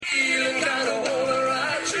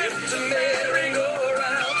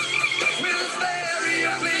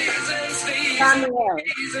on the air.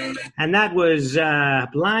 And that was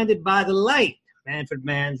Blinded by the Light, Manfred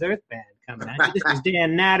Mann's Earth Band coming at you. This is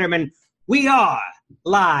Dan Natterman. We are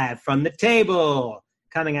live from the table,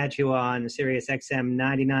 coming at you on Sirius XM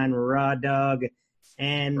 99 Raw Dog.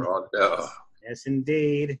 And Raw Dog. Yes,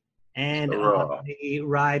 indeed. And on the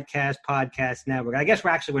Ridecast Podcast Network. I guess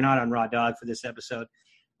we're not on Raw Dog for this episode,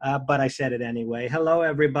 but I said it anyway. Hello,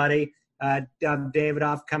 everybody. Dov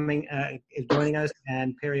Davidoff is joining us,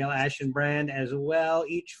 and Periel Ashenbrand as well,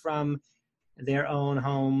 each from their own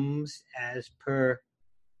homes as per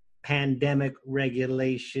pandemic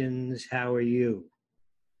regulations. How are you?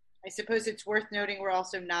 I suppose it's worth noting we're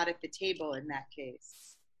also not at the table in that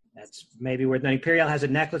case. That's maybe worth noting. Periel has a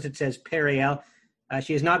necklace that says Periel.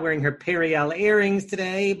 She is not wearing her Periel earrings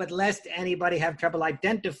today, but lest anybody have trouble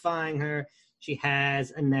identifying her, she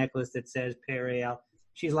has a necklace that says Periel.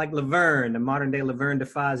 She's like Laverne, the modern-day Laverne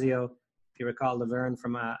DeFazio. If you recall Laverne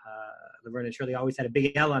from Laverne and Shirley, always had a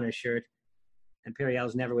big L on her shirt. And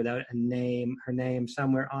Periel's never without a name, her name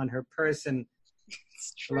somewhere on her person.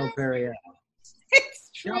 Hello, Periel.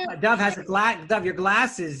 It's true. Dov has a glass. Dov, your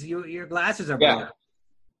glasses are broken.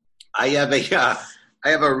 I have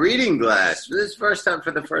a reading glass. For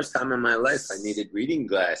the first time in my life, I needed reading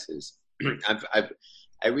glasses.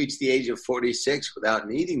 I reached the age of 46 without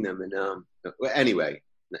needing them, and anyway,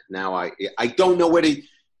 now I don't know what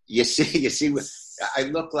you see. I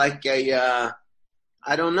look like I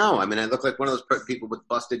don't know. I mean, I look like one of those people with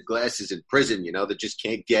busted glasses in prison, that just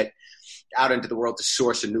can't get out into the world to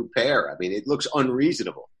source a new pair. I mean, it looks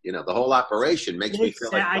unreasonable. The whole operation makes me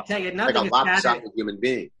feel like a lopsided human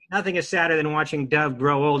being. Nothing is sadder than watching Dov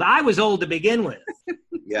grow old. I was old to begin with.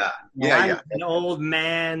 Yeah. An old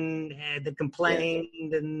man that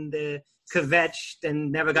complained and kvetched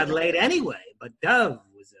and never got laid anyway. But Dov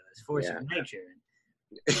was a force of nature.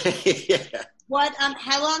 Yeah. What?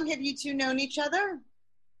 How long have you two known each other?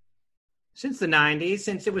 Since the 90s,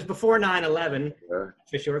 since it was before 9/11, Sure.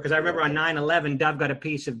 For sure. Because I remember on 9/11, Dov got a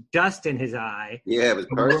piece of dust in his eye. Yeah, it was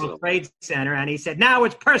from personal. the World Trade Center, and he said, "Now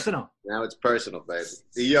it's personal." Now it's personal, baby.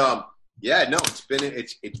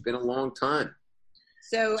 It's been a long time.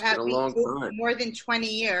 So It's been a long time. More than 20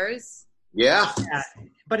 years. Yeah.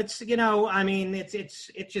 But it's it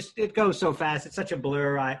goes so fast. It's such a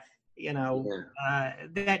blur.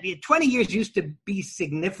 That 20 years used to be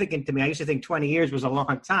significant to me. I used to think 20 years was a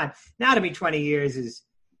long time. Now to me, 20 years is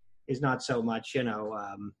not so much.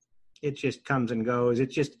 It just comes and goes.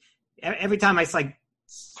 It's just every time I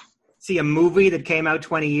see a movie that came out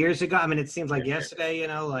 20 years ago. I mean, it seems like yesterday.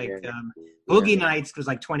 Boogie Nights was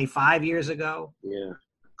like 25 years ago. Yeah.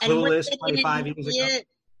 Clueless 25 years ago.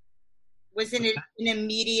 Was it an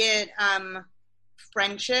immediate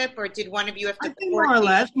friendship, or did one of you have to? I think more or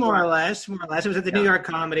less. It was at the New York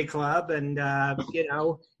Comedy Club, and we're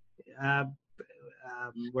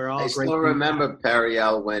all. I great still remember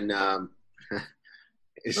Periel when. Well,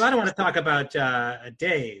 I don't want to talk about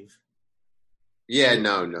Dave. Yeah,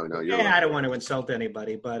 no. I don't want to insult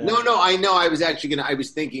anybody, but no. I know. I was actually I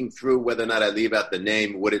was thinking through whether or not I leave out the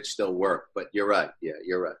name. Would it still work? But you're right. Yeah,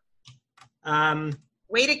 you're right.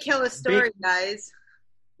 Way to kill a story, guys.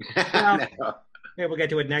 Well, maybe we'll get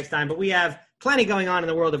to it next time. But we have plenty going on in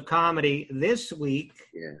the world of comedy this week.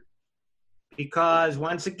 Yeah. Because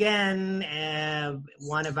once again,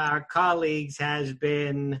 one of our colleagues has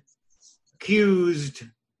been accused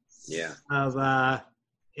of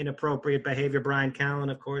inappropriate behavior. Brian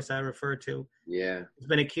Callen, of course, I refer to. Yeah. Has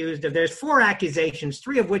been accused of. There's 4 accusations,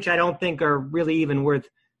 3 of which I don't think are really even worth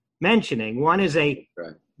mentioning. One was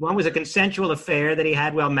a consensual affair that he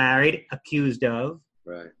had while married, accused of.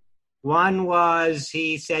 Right. One was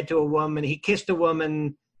he said to a woman, he kissed a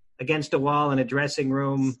woman against a wall in a dressing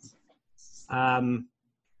room. And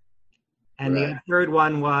the third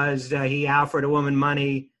one was he offered a woman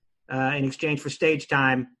money in exchange for stage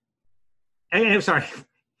time.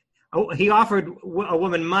 He offered a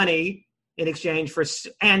woman money in exchange for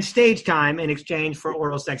and stage time in exchange for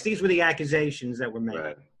oral sex. These were the accusations that were made.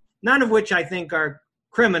 Right. None of which I think are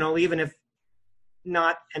criminal, even if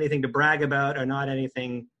not anything to brag about or not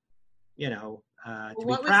anything, to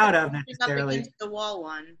be proud of necessarily. Against the wall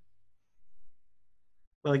one?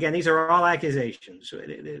 Well, again, these are all accusations.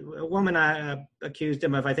 A woman accused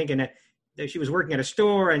him of, I think, she was working at a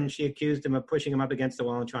store, and she accused him of pushing him up against the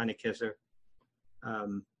wall and trying to kiss her.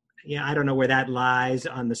 I don't know where that lies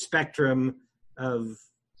on the spectrum of,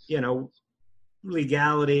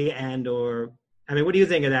 legality or. I mean, what do you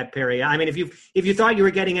think of that, Perry? I mean, if you thought you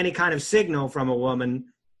were getting any kind of signal from a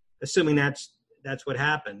woman, assuming that's what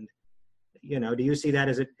happened, do you see that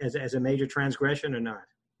as a major transgression or not?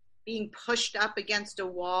 being pushed up against a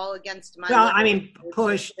wall against my Well, will. I mean,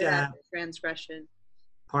 pushed. Transgression.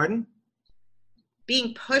 Pardon?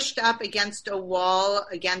 Being pushed up against a wall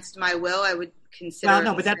against my will, I would consider. Well,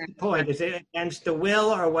 no, but that's the point. Is it against the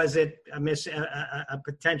will, or was it a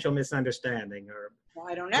potential misunderstanding or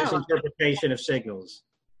I don't know. misinterpretation of signals?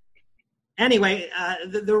 Anyway,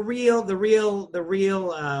 the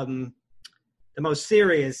most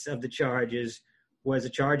serious of the charges was a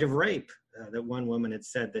charge of rape. That one woman had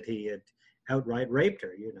said that he had outright raped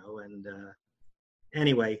her, and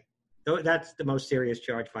anyway, that's the most serious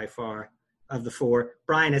charge by far of the four.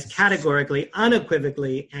 Brian has categorically,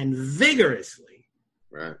 unequivocally, and vigorously,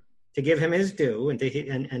 right, to give him his due and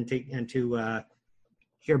to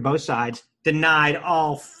hear both sides, denied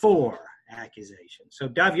all four accusations. So,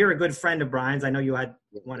 Dov, you're a good friend of Brian's. I know you had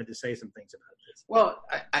wanted to say some things about this. Well,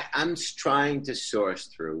 I'm trying to source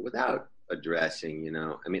through without addressing,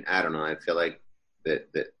 I mean, I don't know. I feel like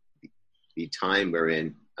that the time we're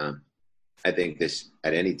in, I think this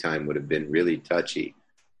at any time would have been really touchy,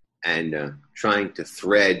 and trying to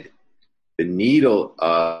thread the needle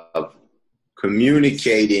of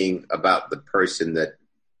communicating about the person that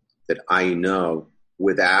I know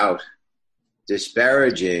without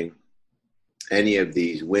disparaging any of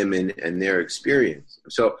these women and their experience.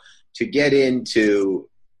 So to get into,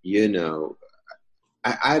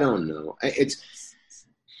 I don't know. It's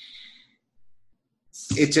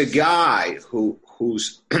a guy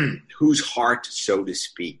whose heart, so to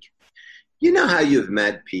speak. You know how you've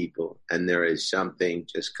met people and there is something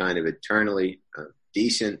just kind of eternally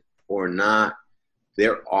decent or not.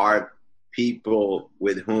 There are people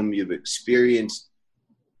with whom you've experienced,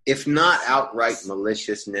 if not outright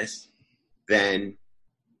maliciousness, then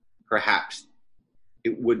perhaps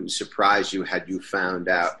it wouldn't surprise you had you found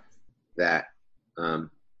out that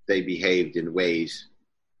they behaved in ways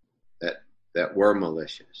that were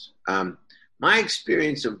malicious. My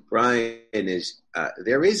experience of Brian is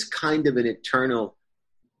there is kind of an eternal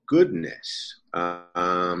goodness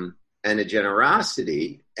and a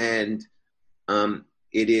generosity, and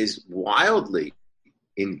it is wildly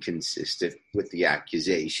inconsistent with the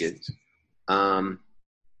accusations.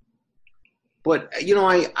 But,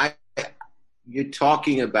 you're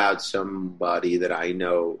talking about somebody that I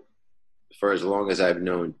know for as long as I've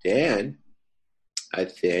known Dan, I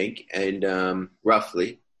think, and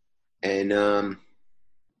roughly. And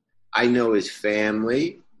I know his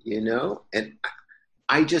family, and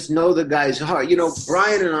I just know the guy's heart.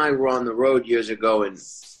 Brian and I were on the road years ago in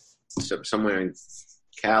somewhere in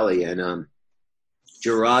Cali, and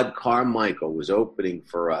Gerard Carmichael was opening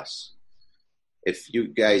for us. If you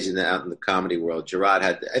guys out in the comedy world, Gerard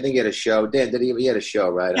I think he had a show. Dan, he had a show,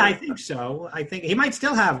 right? Yeah, I think so. I think he might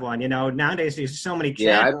still have one. Nowadays there's so many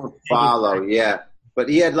channels. Yeah, I don't follow. Yeah, but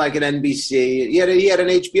he had like an NBC. He had an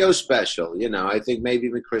HBO special. I think maybe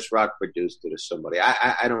even Chris Rock produced it or somebody.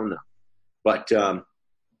 I don't know, but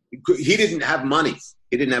he didn't have money.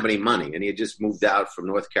 He didn't have any money, and he had just moved out from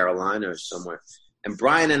North Carolina or somewhere. And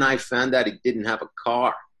Brian and I found out he didn't have a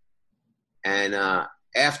car, and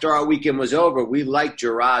after our weekend was over, we liked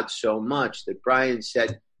Gerard so much that Brian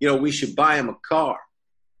said, we should buy him a car.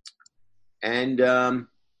 And,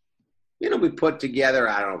 we put together,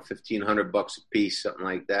 I don't know, $1,500 a piece, something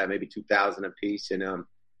like that, maybe $2,000 a piece.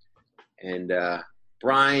 And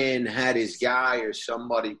Brian had his guy or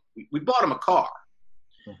somebody, we bought him a car.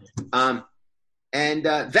 Mm-hmm. And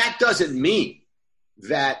that doesn't mean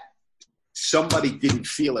that somebody didn't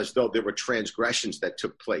feel as though there were transgressions that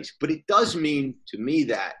took place. But it does mean to me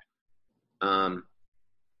that I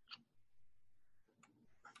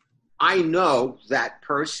know that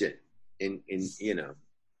person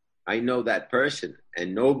I know that person,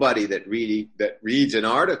 and nobody that reads an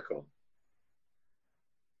article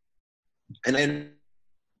and then,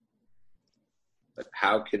 but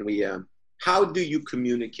how can we how do you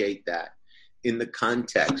communicate that in the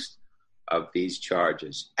context of these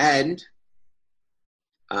charges? And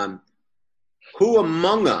who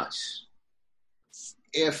among us,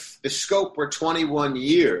 if the scope were 21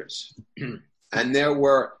 years and there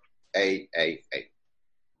were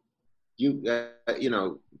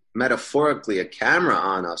metaphorically a camera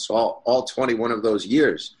on us all 21 of those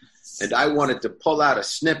years, and I wanted to pull out a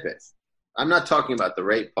snippet, I'm not talking about the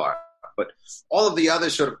rape part, but all of the other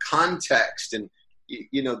sort of context and,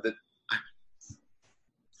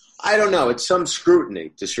 I don't know. It's some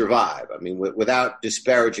scrutiny to survive. I mean, without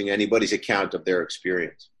disparaging anybody's account of their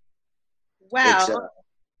experience. Well,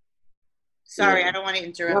 sorry, I don't want to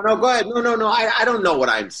interrupt. No, go ahead. No. I don't know what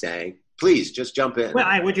I'm saying. Please, just jump in.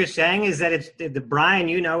 Well, what you're saying is that it's the Brian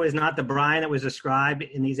is not the Brian that was described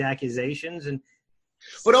in these accusations, and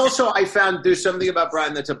But also, I found there's something about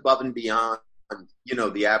Brian that's above and beyond,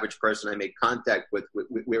 the average person I make contact with,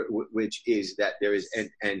 which is that there is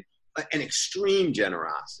an extreme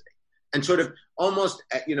generosity and sort of almost,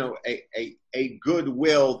 a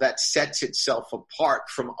goodwill that sets itself apart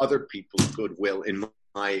from other people's goodwill in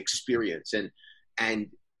my experience. And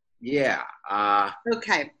yeah.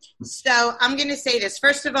 Okay. So I'm going to say this.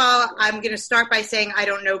 First of all, I'm going to start by saying I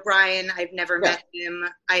don't know Brian. I've never met him.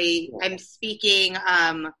 I'm speaking,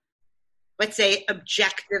 let's say,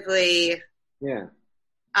 objectively. Yeah.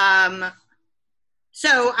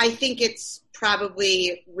 So I think it's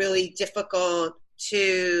probably really difficult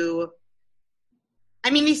to,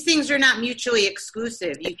 these things are not mutually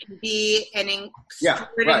exclusive. You can be an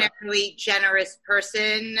extraordinarily generous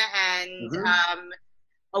person and,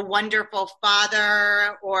 a wonderful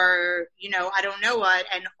father, or, I don't know what,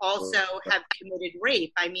 and also have committed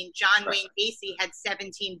rape. John Wayne Gacy had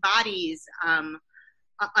 17 bodies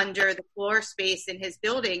under the floor space in his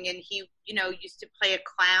building, and he, used to play a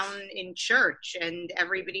clown in church, and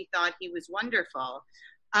everybody thought he was wonderful.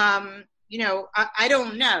 I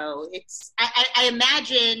don't know. I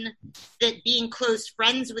imagine that being close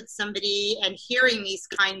friends with somebody and hearing these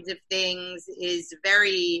kinds of things is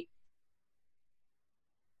very,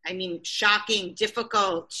 shocking,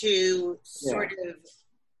 difficult to sort of,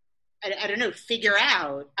 I don't know, figure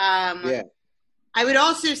out. I would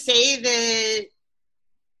also say that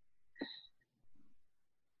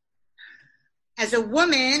as a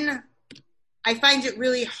woman, I find it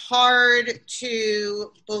really hard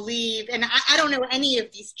to believe, and I don't know any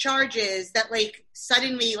of these charges, that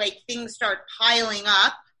suddenly things start piling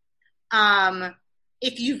up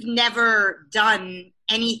if you've never done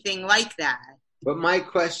anything like that. But my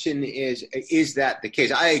question is that the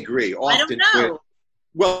case? I agree. Often, I don't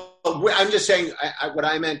know. I'm just saying, what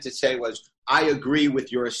I meant to say was, I agree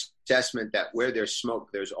with your assessment that where there's smoke,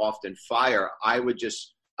 there's often fire. I would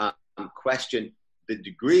just question the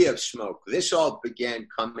degree of smoke. This all began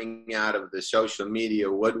coming out of the social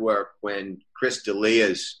media woodwork when Chris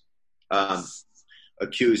D'Elia's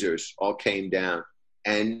accusers all came down.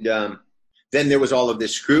 And then there was all of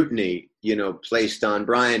this scrutiny, placed on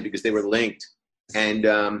Brian because they were linked. And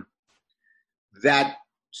that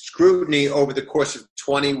scrutiny over the course of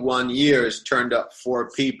 21 years turned up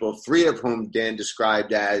 4 people, 3 of whom Dan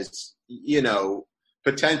described as,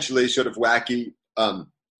 potentially sort of wacky, a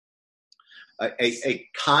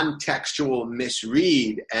contextual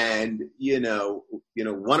misread. And,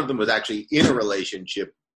 one of them was actually in a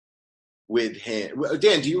relationship with him.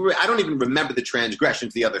 Dan, I don't even remember the transgressions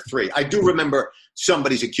of the other 3. I do remember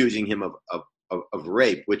somebody's accusing him of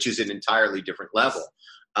rape, which is an entirely different level.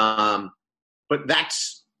 But that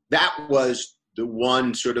was the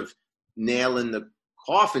one sort of nail in the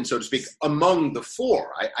coffin, so to speak, among the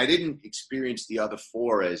 4. I didn't experience the other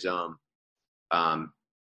 4 as, I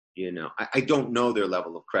don't know their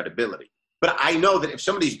level of credibility. But I know that if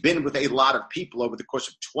somebody's been with a lot of people over the course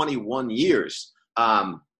of 21 years,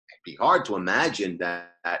 it'd be hard to imagine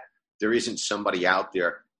that there isn't somebody out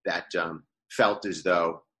there that felt as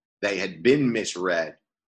though they had been misread,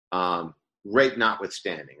 rape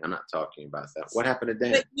notwithstanding. I'm not talking about that. What happened to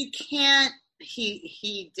Dan? But you can't,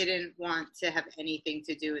 he didn't want to have anything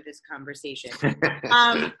to do with this conversation.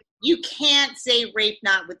 You can't say rape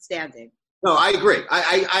notwithstanding. No, I agree.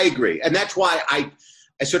 I agree. And that's why I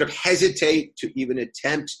sort of hesitate to even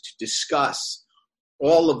attempt to discuss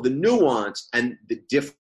all of the nuance and the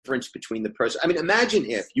difference between the person. Imagine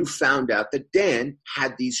if you found out that Dan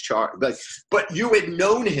had these charges, but you had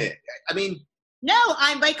known him. No,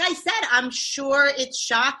 like I said, I'm sure it's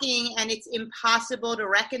shocking and it's impossible to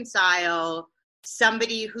reconcile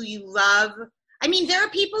somebody who you love. There are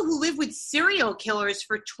people who live with serial killers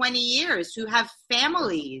for 20 years who have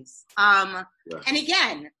families. And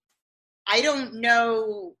again, I don't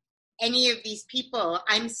know any of these people.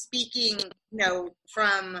 I'm speaking,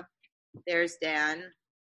 from, there's Dan.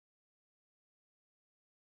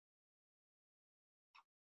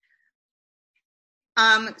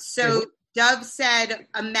 So Dov said,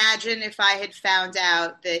 imagine if I had found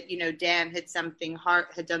out that, Dan had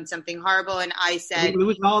done something horrible. And I said, did we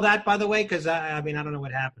lose all that, by the way? Because I don't know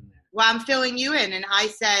what happened there. Well, I'm filling you in. And I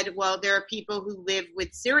said, well, there are people who live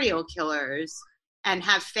with serial killers and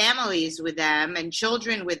have families with them and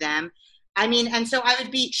children with them. And so I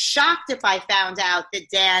would be shocked if I found out that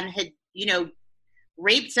Dan had,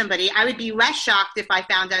 raped somebody. I would be less shocked if I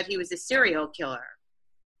found out he was a serial killer.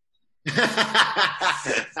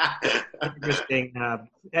 Interesting.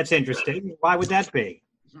 That's interesting. Why would that be?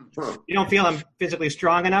 You don't feel I'm physically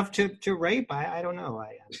strong enough to rape? I don't know.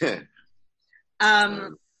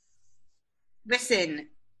 Listen,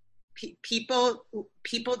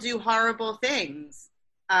 people do horrible things.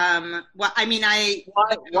 Well, I mean,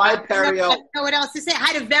 why Perry? I don't know what else to say. I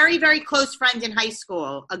had a very, very close friend in high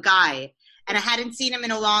school, a guy, and I hadn't seen him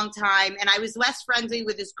in a long time. And I was less friendly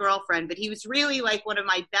with his girlfriend, but he was really like one of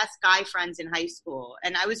my best guy friends in high school.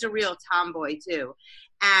 And I was a real tomboy too.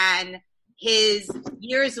 And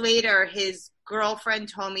years later, his girlfriend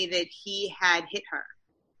told me that he had hit her.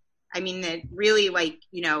 I mean, that really, like,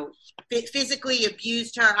 you know, physically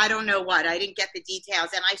abused her. I don't know what. I didn't get the details.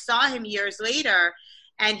 And I saw him years later,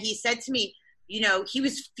 and he said to me, you know, he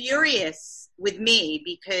was furious with me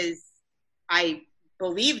because I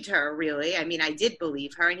believed her, really. I mean, I did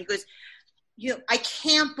believe her. And he goes, you know, I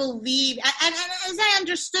can't believe, and as I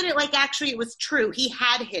understood it, like, actually it was true. He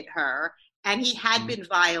had hit her, and he had been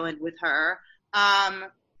violent with her.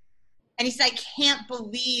 And he said, I can't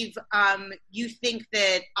believe you think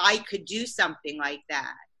that I could do something like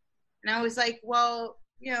that. And I was like, well,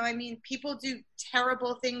 you know, I mean, people do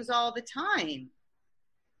terrible things all the time.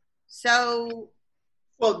 So.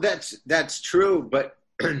 Well, that's true, but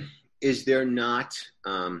is there not,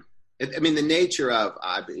 I mean, the nature of,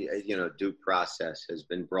 you know, due process has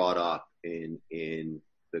been brought up in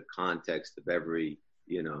the context of every,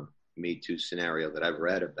 you know, Me Too scenario that I've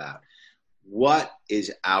read about. What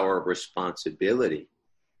is our responsibility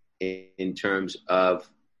in terms of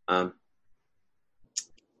the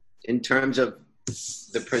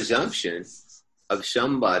presumption of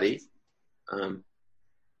somebody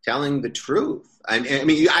telling the truth? I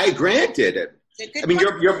mean, I granted it. I mean,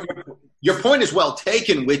 your point is well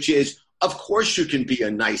taken, which is, of course, you can be a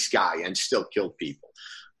nice guy and still kill people.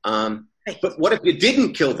 But what if you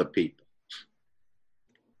didn't kill the people?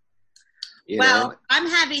 You know? I'm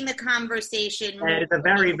having the conversation. And it's a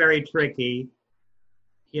very, very tricky.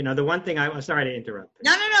 You know, the one thing I'm sorry to interrupt.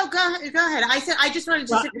 No. Go ahead. I just wanted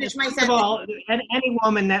to finish my sentence. First of all, any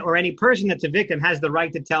woman or any person that's a victim has the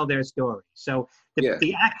right to tell their story. So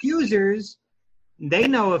the accusers, they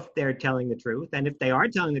know if they're telling the truth, and if they are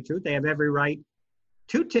telling the truth, they have every right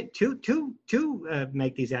to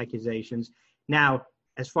make these accusations. Now,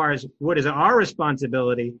 as far as what is our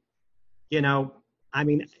responsibility, you know, I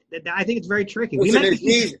mean, I think it's very tricky. Listen,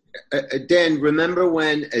 Aziz, Dan, remember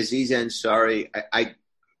when Aziz Ansari, I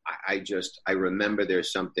remember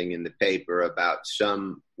there's something in the paper about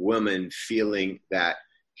some woman feeling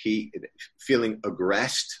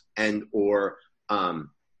aggressed and or,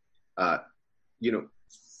 you know,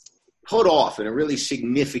 put off in a really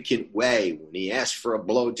significant way when he asked for a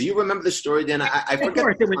blow. Do you remember the story, Dan? I forget.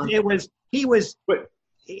 Of course, he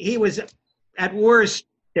was at worst,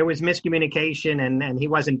 there was miscommunication and he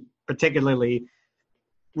wasn't particularly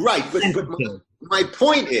right. But my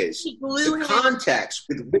point is the context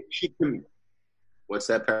with which she communicated. What's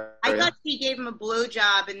that, Perry? I thought she gave him a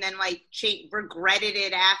blowjob and then like she regretted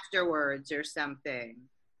it afterwards or something.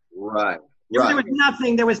 Right.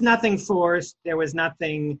 There was nothing forced. There was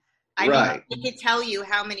nothing. I could tell you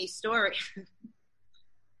how many stories.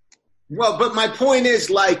 Well, but my point is,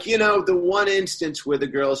 like, you know, the one instance where the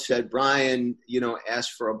girl said, Brian, you know,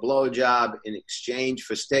 asked for a blowjob in exchange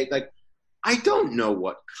for steak. Like, I don't know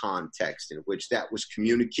what context in which that was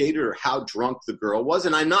communicated or how drunk the girl was.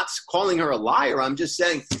 And I'm not calling her a liar. I'm just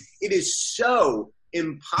saying it is so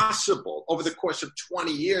impossible over the course of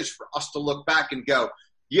 20 years for us to look back and go,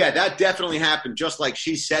 yeah, that definitely happened just like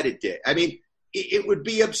she said it did. I mean, it would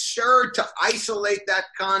be absurd to isolate that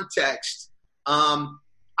context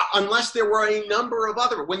unless there were a number of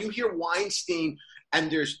other. When you hear Weinstein and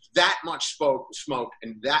there's that much smoke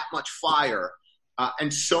and that much fire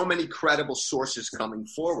and so many credible sources coming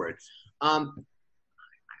forward,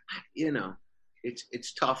 you know,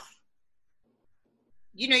 it's tough.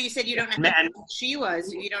 You know, you said you don't know how drunk she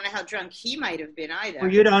was. You don't know how drunk he might have been either.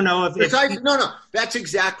 Well, you don't know if no, that's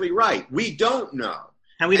exactly right. We don't know.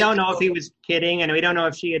 And we don't know if he was kidding, and we don't know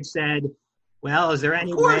if she had said, well, is there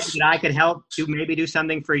any way that I could help to maybe do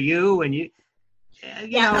something for you? And you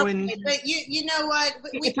know, okay, but you know what?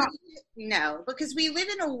 No, because we live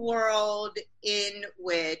in a world in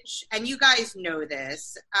which, and you guys know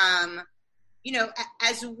this, you know,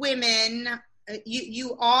 as women,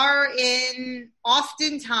 you are in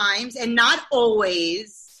oftentimes, and not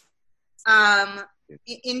always,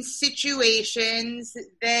 in situations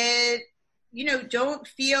that, you know, don't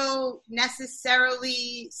feel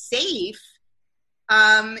necessarily safe,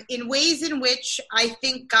 in ways in which I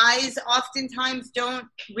think guys oftentimes don't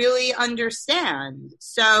really understand.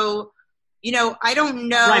 So, you know, I don't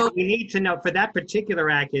know. Right, we need to know for that particular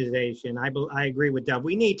accusation. I agree with Dov.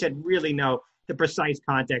 We need to really know the precise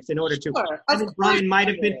context in order to. Sure. I think Brian might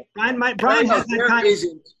have been. Brian has that kind of.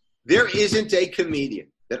 There isn't a comedian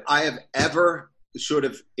that I have ever sort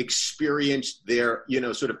of experienced their,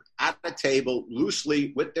 sort of at a table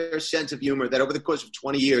loosely with their sense of humor, that over the course of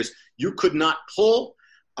 20 years, you could not pull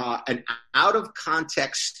an out of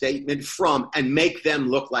context statement from and make them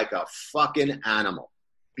look like a fucking animal.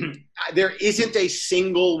 There isn't a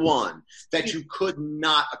single one that you could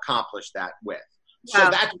not accomplish that with. So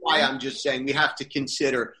that's why I'm just saying we have to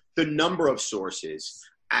consider the number of sources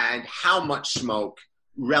and how much smoke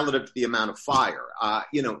relative to the amount of fire.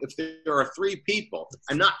 If there are 3 people,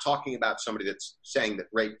 I'm not talking about somebody that's saying that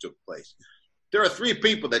rape took place. There are 3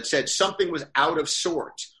 people that said something was out of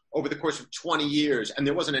sorts over the course of 20 years, and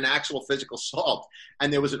there wasn't an actual physical assault,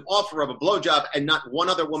 and there was an offer of a blowjob, and not one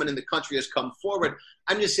other woman in the country has come forward.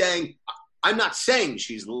 I'm just saying, I'm not saying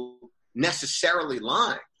she's necessarily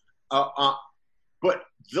lying, but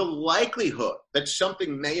the likelihood that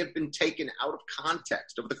something may have been taken out of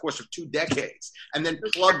context over the course of 2 decades and then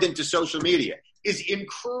plugged into social media is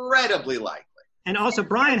incredibly likely. And also,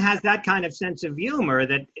 Brian has that kind of sense of humor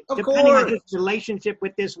that depending on his relationship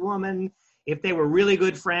with this woman, if they were really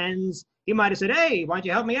good friends, he might have said, hey, why don't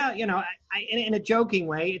you help me out? In a joking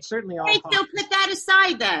way, it's certainly all possible. So put that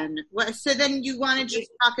aside then. So then you want to just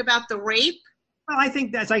talk about the rape? Well, I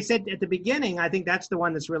think, as I said at the beginning, I think that's the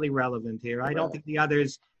one that's really relevant here. I don't think the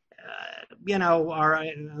others, are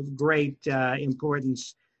of great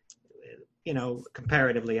importance,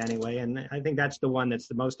 comparatively anyway. And I think that's the one that's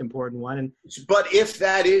the most important one. But if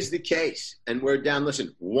that is the case, and we're down,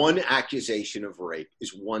 listen, one accusation of rape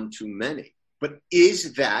is one too many. But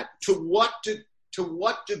is that, to what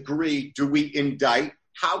degree do we indict?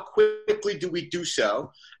 How quickly do we do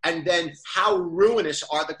so? And then how ruinous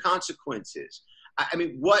are the consequences? I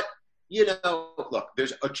mean, look,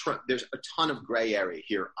 there's a ton of gray area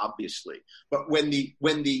here, obviously. But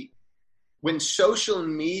when social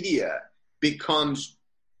media becomes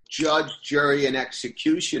judge, jury, and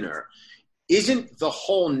executioner, isn't the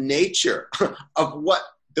whole nature of what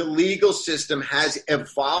the legal system has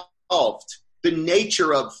evolved, the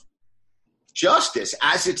nature of justice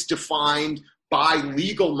as it's defined by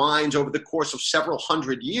legal minds over the course of several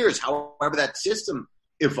hundred years, however that system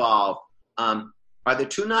evolved, are the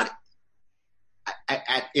two not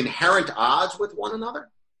at inherent odds with one another?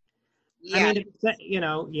 Yeah. I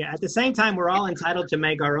mean, at the same time, we're all entitled to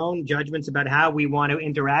make our own judgments about how we want to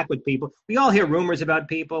interact with people. We all hear rumors about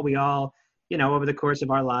people. We all, over the course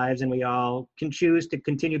of our lives, and we all can choose to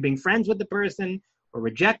continue being friends with the person or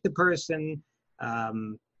reject the person.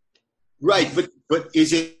 Right. But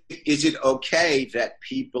is it okay that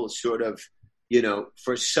people sort of,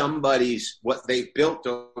 for somebody's, what they've built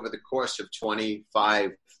over the course of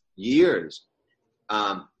 25 years,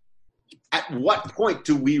 at what point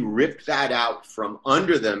do we rip that out from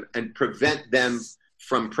under them and prevent them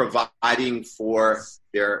from providing for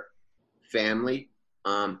their family?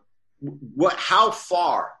 How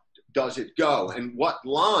far does it go, and what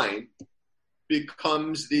line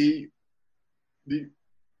becomes the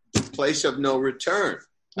place of no return?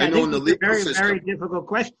 Yeah, I know in the legal system, very difficult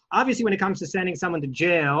question. Obviously, when it comes to sending someone to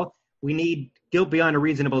jail, we need guilt beyond a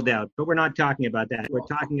reasonable doubt, but we're not talking about that. We're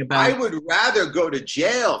talking about... I would rather go to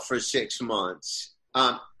jail for 6 months,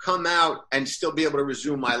 come out and still be able to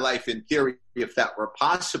resume my life in theory, if that were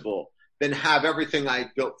possible, than have everything I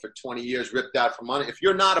built for 20 years ripped out from under. If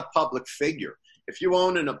you're not a public figure, if you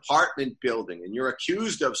own an apartment building and you're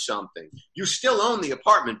accused of something, you still own the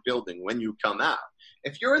apartment building when you come out.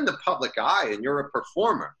 If you're in the public eye and you're a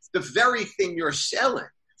performer, the very thing you're selling,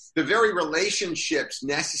 the very relationships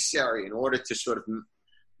necessary in order to sort of,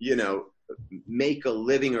 make a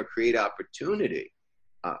living or create opportunity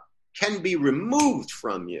can be removed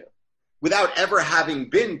from you without ever having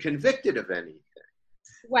been convicted of anything.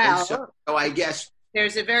 Well, so I guess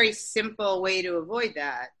there's a very simple way to avoid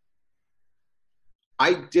that.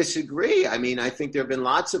 I disagree. I mean, I think there have been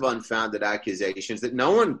lots of unfounded accusations that no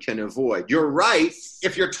one can avoid. You're right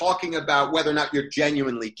if you're talking about whether or not you're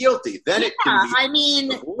genuinely guilty. Then it can be. I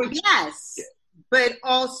mean, avoided. Yes. But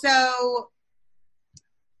also,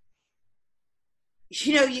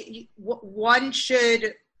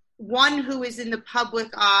 one who is in the public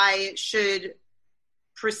eye should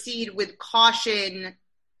proceed with caution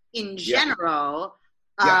in general.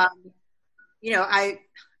 Yeah. I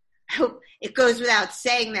hope it goes without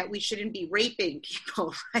saying that we shouldn't be raping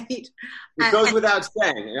people, right? It goes without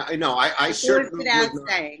saying. I know. I certainly goes without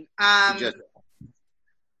saying.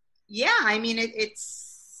 Yeah, I mean,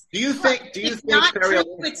 it's. Do you think? It's not true.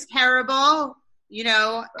 It's terrible,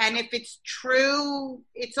 and if it's true,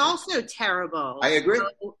 it's also terrible. I agree.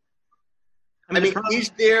 So, I mean,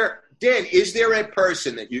 is there a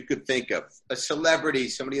person that you could think of, a celebrity,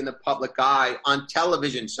 somebody in the public eye, on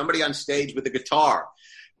television, somebody on stage with a guitar,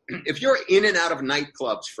 if you're in and out of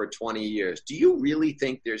nightclubs for 20 years, do you really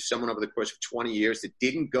think there's someone over the course of 20 years that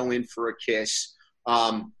didn't go in for a kiss,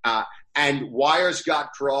 and wires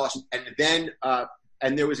got crossed, and then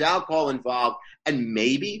and there was alcohol involved, and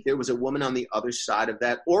maybe there was a woman on the other side of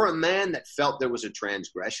that, or a man that felt there was a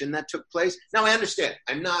transgression that took place? Now, I understand.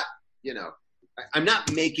 I'm not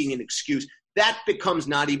making an excuse. That becomes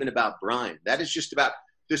not even about Brian. That is just about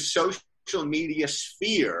the social media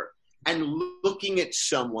sphere and looking at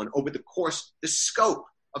someone over the course, the scope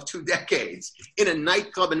of 2 decades in a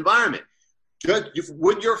nightclub environment.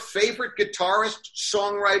 Would your favorite guitarist,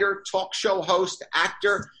 songwriter, talk show host,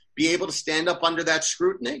 actor be able to stand up under that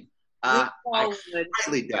scrutiny? I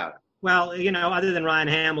highly doubt it. Well, other than Ryan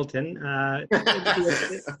Hamilton,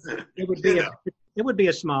 it would be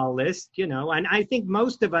a small list, and I think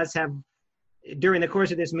most of us have, during the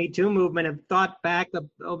course of this Me Too movement, have thought back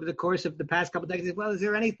over the course of the past couple of decades. Well, is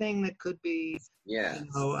there anything that could be,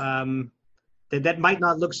 that might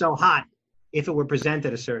not look so hot if it were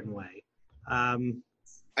presented a certain way?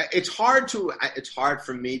 It's hard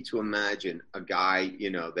for me to imagine a guy,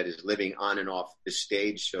 that is living on and off the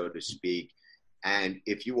stage, so to speak. And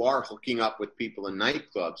if you are hooking up with people in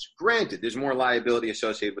nightclubs, granted, there's more liability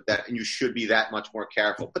associated with that, and you should be that much more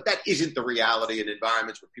careful. But that isn't the reality in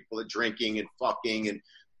environments where people are drinking and fucking and,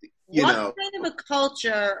 What kind of a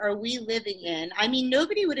culture are we living in? I mean,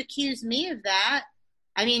 nobody would accuse me of that.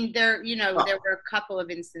 I mean, there were a couple of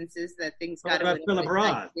instances that things got a little Philip bit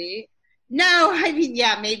Roth. dicey. No, I mean,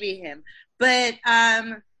 yeah, maybe him. But,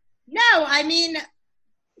 no, I mean,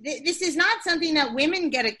 this is not something that women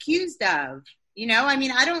get accused of. I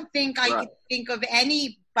mean, I don't think I could think of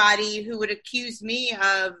anybody who would accuse me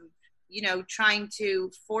of, trying to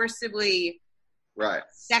forcibly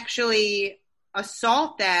sexually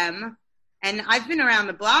assault them. And I've been around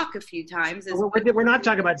the block a few times. We're not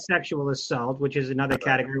talking about sexual assault, which is another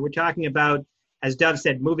category. We're talking about, as Dov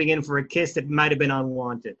said, moving in for a kiss that might have been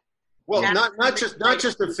unwanted. Well, not just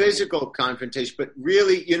the physical confrontation, but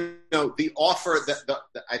really, the offer,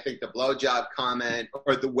 I think the blowjob comment,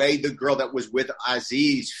 or the way the girl that was with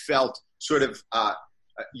Aziz felt sort of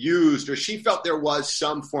used, or she felt there was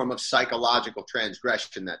some form of psychological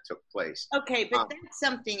transgression that took place. Okay, but that's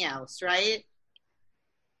something else, right?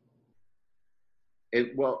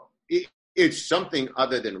 It's something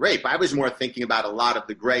other than rape. I was more thinking about a lot of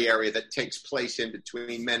the gray area that takes place in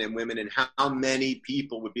between men and women, and how many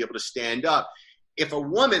people would be able to stand up. If a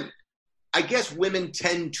woman, I guess women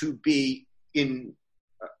tend to be in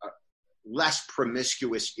less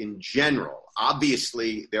promiscuous in general.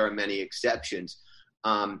 Obviously, there are many exceptions.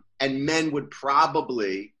 And men would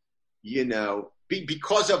probably,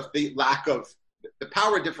 because of the lack of the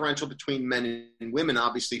power differential between men and women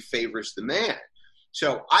obviously favors the man.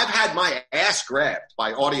 So I've had my ass grabbed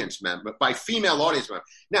by female audience members.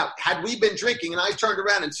 Now, had we been drinking and I turned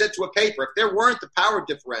around and said to a paper, if there weren't the power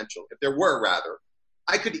differential,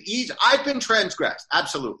 I've been transgressed.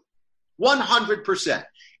 Absolutely. 100%.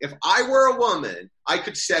 If I were a woman, I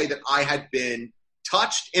could say that I had been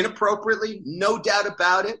touched inappropriately, no doubt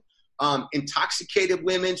about it. Intoxicated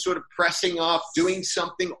women sort of pressing off, doing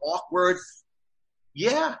something awkward.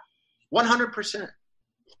 Yeah, 100%.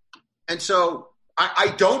 And so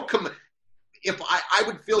I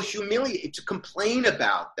would feel humiliated to complain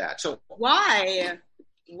about that. So why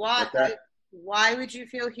would you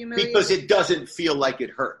feel humiliated? Because it doesn't feel like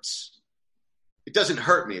it hurts. It doesn't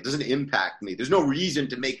hurt me. It doesn't impact me. There's no reason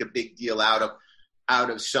to make a big deal out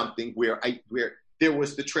of something where there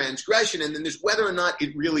was the transgression, and then there's whether or not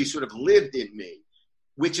it really sort of lived in me,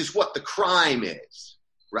 which is what the crime is,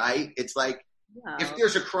 right? It's like, if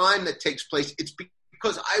there's a crime that takes place, it's because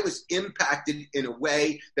I was impacted in a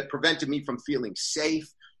way that prevented me from feeling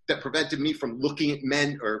safe, that prevented me from looking at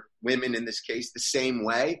men or women in this case the same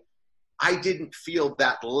way. I didn't feel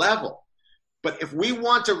that level. But if we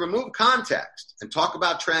want to remove context and talk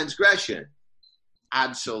about transgression,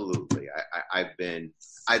 absolutely. I've been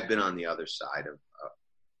on the other side of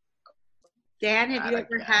Dan, have you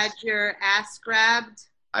ever had your ass grabbed?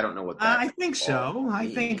 I don't know what that I think so.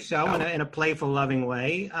 In a playful, loving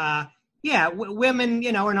way.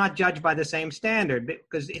 Women, are not judged by the same standard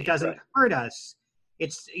because it doesn't hurt us.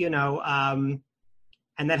 It's, and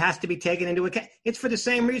that has to be taken into account. It's for the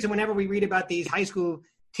same reason whenever we read about these high school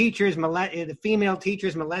teachers, the female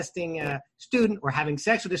teachers molesting a student or having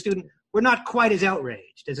sex with a student, we're not quite as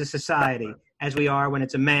outraged as a society as we are when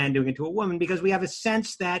it's a man doing it to a woman, because we have a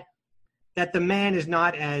sense that the man is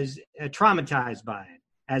not as traumatized by it.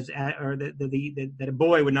 That a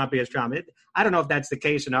boy would not be as traumatized. I don't know if that's the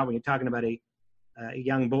case or not when you're talking about a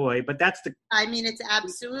young boy, but that's the. I mean, it's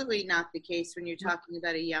absolutely not the case when you're talking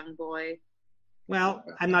about a young boy. Well,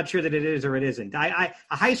 I'm not sure that it is or it isn't. A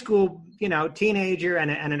high school, teenager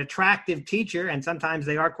and an attractive teacher, and sometimes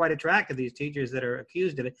they are quite attractive, these teachers that are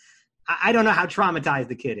accused of it. I don't know how traumatized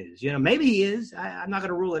the kid is. Maybe he is. I'm not going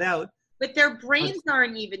to rule it out. But their brains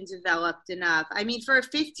aren't even developed enough. I mean, for a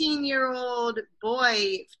 15-year-old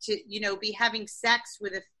boy to, be having sex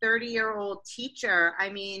with a 30-year-old teacher, I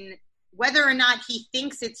mean, whether or not he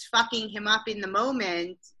thinks it's fucking him up in the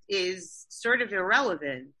moment is sort of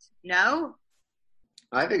irrelevant. No?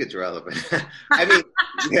 I think it's relevant. I mean,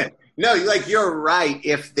 no, you're right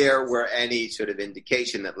if there were any sort of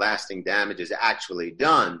indication that lasting damage is actually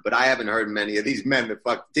done. But I haven't heard many of these men that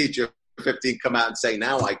fuck the teacher 15 come out and say,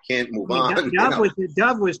 now I can't move on.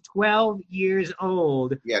 Dov was 12 years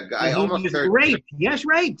old. Yeah, guy almost was raped. Yes,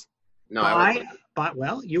 raped. No,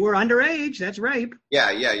 well, you were underage. That's rape.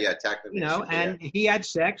 Yeah, technically. And he had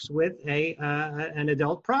sex with an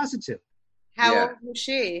adult prostitute. How old was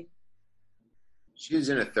she? She was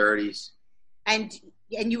in her 30s. And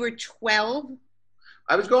you were 12?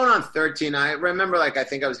 I was going on 13. I remember, I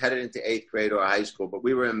think I was headed into 8th grade or high school, but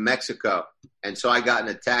we were in Mexico. And so I got in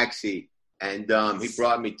a taxi, and he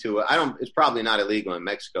brought me to it's probably not illegal in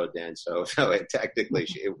Mexico, Dan, so technically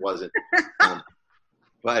it wasn't.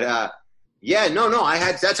 But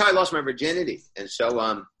that's how I lost my virginity. And so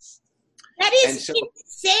that is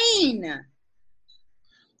insane.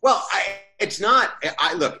 Well, it's not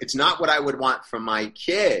what I would want from my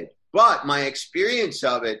kid, but my experience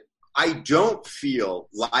of it, I don't feel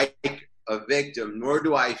like a victim, nor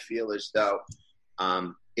do I feel as though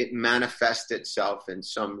it manifests itself in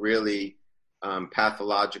some really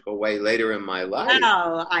pathological way later in my life.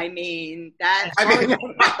 No, I mean,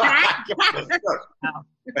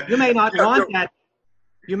 you may not want that.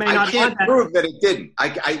 I can't prove that it didn't.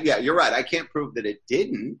 You're right. I can't prove that it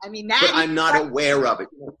didn't. I mean, but I'm not aware of it.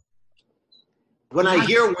 When I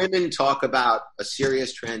hear women talk about a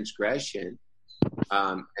serious transgression,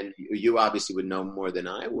 and you obviously would know more than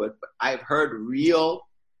I would, but I've heard real,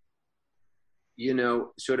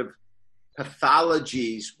 sort of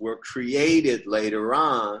pathologies were created later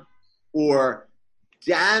on, or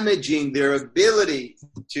damaging their ability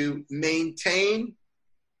to maintain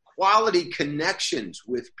quality connections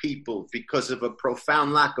with people because of a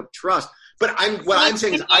profound lack of trust. But I'm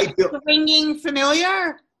saying is I feel ringing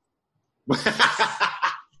familiar.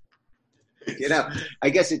 I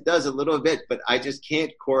guess it does a little bit, but I just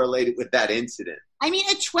can't correlate it with that incident. I mean,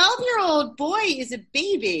 a 12-year-old boy is a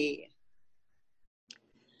baby.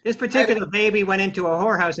 This particular baby went into a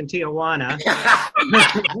whorehouse in Tijuana.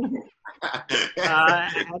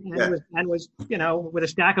 and was with a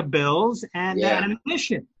stack of bills and a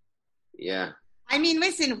mission. Yeah. I mean,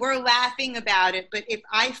 listen, we're laughing about it, but if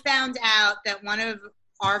I found out that one of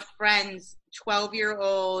our friends'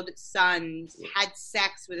 12-year-old sons had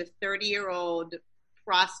sex with a 30-year-old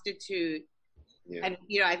prostitute, and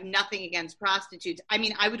I have nothing against prostitutes, I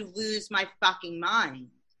mean, I would lose my fucking mind.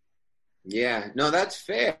 Yeah, no, that's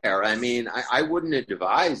fair. I mean, I wouldn't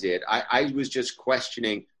advise it. I was just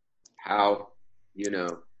questioning how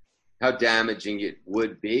damaging it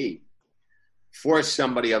would be for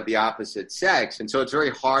somebody of the opposite sex. And so it's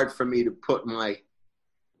very hard for me to put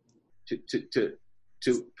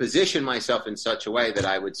to position myself in such a way that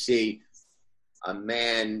I would see a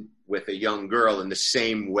man with a young girl in the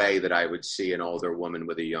same way that I would see an older woman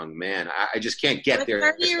with a young man. I just can't get there.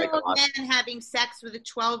 A 30-year-old man having sex with a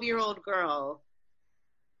 12-year-old girl.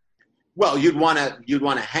 Well, you'd want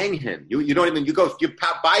to hang him. You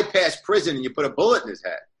bypass prison and you put a bullet in his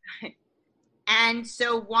head. And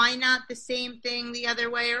so why not the same thing the other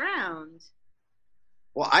way around?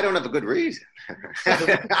 Well, I don't have a good reason.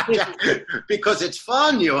 Because it's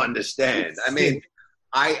fun, you understand. I mean,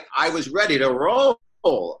 I was ready to roll,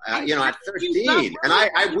 at 13, and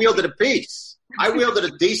I wielded a piece. I wielded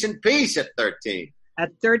a decent piece at 13.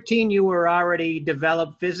 At 13, you were already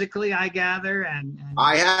developed physically, I gather, and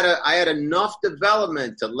I had enough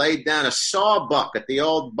development to lay down a sawbuck at the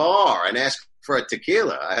old bar and ask for a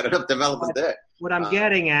tequila. I had enough development there. What I'm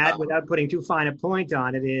getting at, without putting too fine a point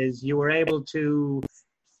on it, is you were able to,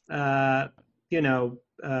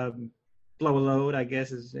 blow a load, I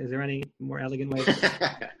guess. Is there any more elegant way?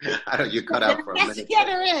 I don't. You cut out for a minute. Yeah,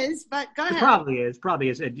 there is, but go ahead. It probably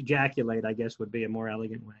is. Ejaculate, I guess, would be a more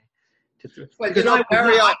elegant way.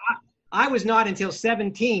 Well, I was not until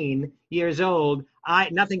 17 years old.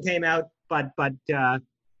 Nothing came out but air.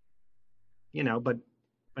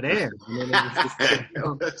 I mean, I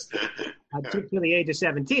took to the age of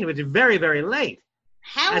 17, which is very, very late.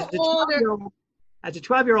 How old? As a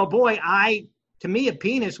 12-year-old boy, to me, a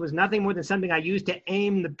penis was nothing more than something I used to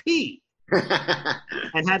aim the pee,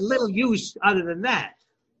 and had little use other than that.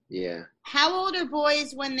 Yeah. How old are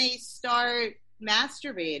boys when they start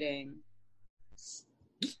masturbating?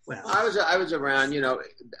 Well, I was around,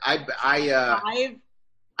 Five?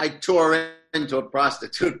 I tore into a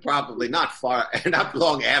prostitute probably not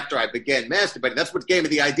long after I began masturbating. That's what gave me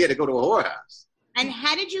the idea to go to a whorehouse. And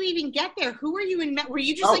how did you even get there? Who were you in? Were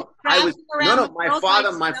you just traveling around? No. My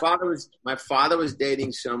father was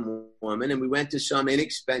dating some woman, and we went to some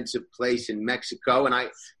inexpensive place in Mexico. And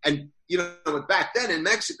back then in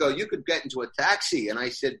Mexico, you could get into a taxi, and I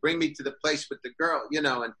said, "Bring me to the place with the girl,"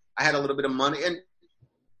 and I had a little bit of money, and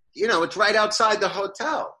it's right outside the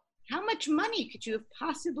hotel. How much money could you have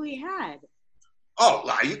possibly had? Oh,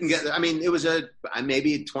 you can get. I mean, it was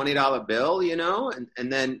maybe a $20 bill,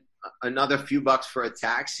 and then another few bucks for a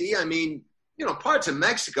taxi. I mean, parts of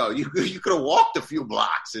Mexico, you could have walked a few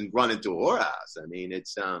blocks and run into a whorehouse. I mean,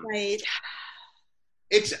 it's right.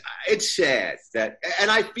 It's sad that,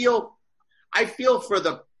 and I feel for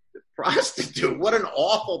the prostitute. What an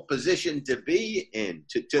awful position to be in.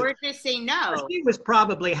 Or to say no. She was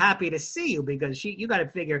probably happy to see you because you got to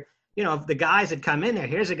figure, if the guys had come in there,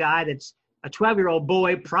 here's a guy that's a 12-year-old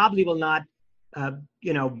boy, probably will not,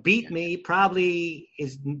 beat me, probably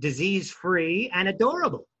is disease-free and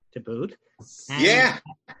adorable to boot. And yeah,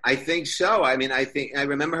 I think so. I mean, I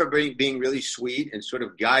remember her being really sweet and sort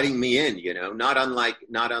of guiding me in, not unlike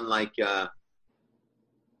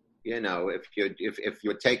if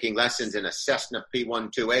you're taking lessons in a Cessna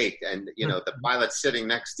P128 and, the pilot's sitting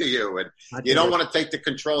next to you and you don't want to take the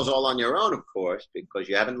controls all on your own, of course, because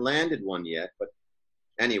you haven't landed one yet. But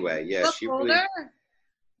anyway, yeah. Look older?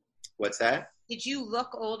 What's that? Did you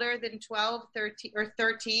look older than 12, 13, or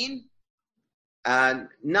 13?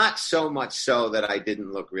 Not so much so that I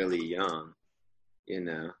didn't look really young,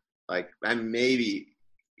 I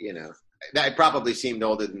probably seemed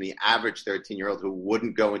older than the average 13-year-old who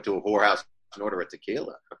wouldn't go into a whorehouse and order a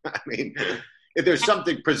tequila. I mean, if there's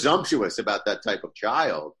something presumptuous about that type of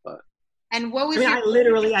child. But. And what was I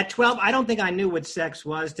literally, at 12, I don't think I knew what sex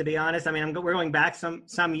was, to be honest. I mean, we're going back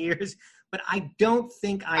some years, but I don't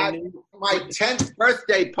think I knew. My 10th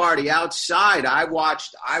birthday party outside, I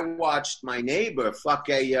watched my neighbor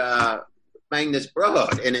bang this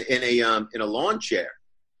broad in a lawn chair.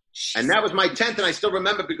 And that was my 10th, and I still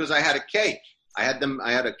remember because I had a cake. I had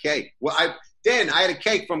a cake. Well, I had a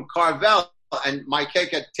cake from Carvel, and my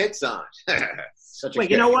cake had tits on.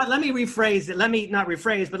 Wait, you know what? Let me rephrase it. Let me not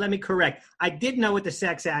rephrase, but let me correct. I did know what the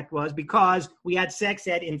sex act was because we had sex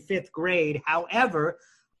ed in 5th grade. However,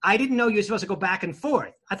 I didn't know you were supposed to go back and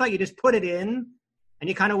forth. I thought you just put it in, and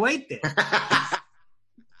you kind of wait there.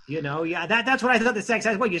 That's what I thought the sex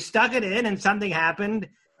act was. Well, you stuck it in, and something happened.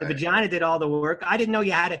 The vagina did all the work. I didn't know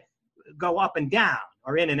you had to go up and down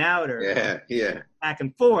or in and out or back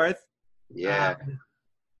and forth. Yeah.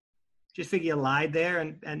 Just figure you lied there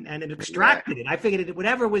and it extracted it. I figured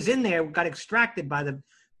whatever was in there got extracted by the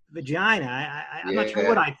vagina. I'm not sure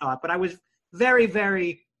what I thought, but I was very,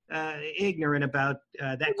 very ignorant about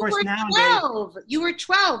that. Of course, nowadays 12. You were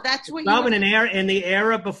 12. That's what 12 in the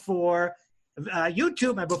era before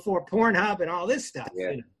YouTube and before Pornhub and all this stuff.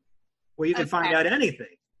 Yeah. Where you can find out anything.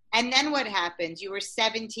 And then what happened? You were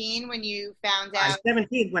 17 when you found out? I was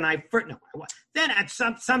 17 when I first. No, then at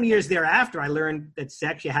some years thereafter, I learned that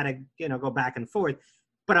sex you had to go back and forth.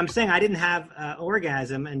 But I'm saying I didn't have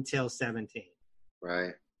orgasm until 17.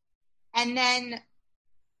 Right. And then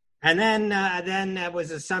that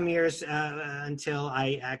was some years until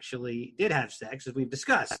I actually did have sex, as we've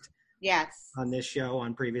discussed. Yes. On this show,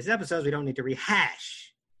 on previous episodes, we don't need to rehash.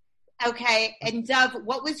 Okay, and Dov,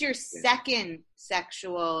 what was your second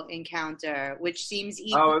sexual encounter, which seems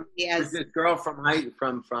equally as? It was this girl from high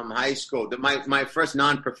school. My first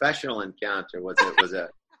non-professional encounter was a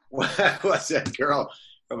girl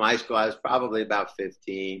from high school. I was probably about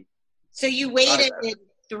 15. So you waited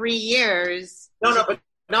 3 years. No, but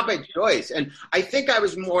not by choice. And I think I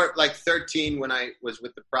was more like 13 when I was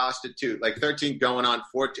with the prostitute, like 13 going on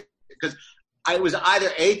 14, because I was either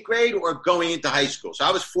 8th grade or going into high school. So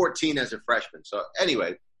I was 14 as a freshman. So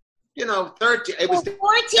anyway, 13. It was 14,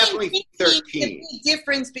 definitely 13. The big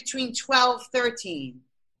difference between 12, 13.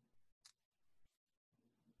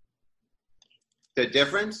 The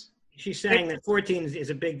difference? She's saying that 14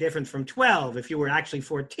 is a big difference from 12 if you were actually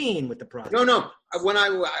 14 with the prostitute. No. When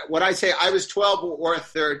I say I was 12 or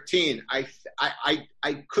 13, I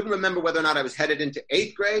couldn't remember whether or not I was headed into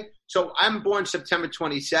 8th grade. So I'm born September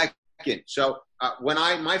 22nd. So when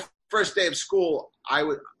my first day of school, I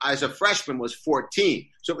was as a freshman was 14.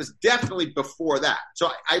 So it was definitely before that. So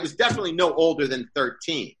I was definitely no older than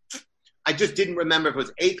 13. I just didn't remember if it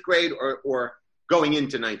was 8th grade or going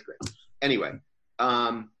into 9th grade. Anyway,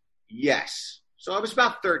 yes. So I was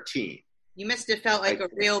about 13. You must have felt like a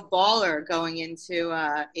real baller going into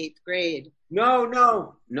 8th grade.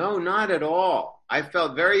 No, not at all. I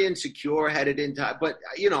felt very insecure headed into, but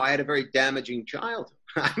I had a very damaging childhood.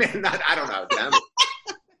 I mean, I don't know, damaging.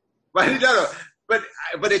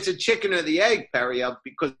 but it's a chicken or the egg, Periel,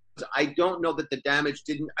 because I don't know that the damage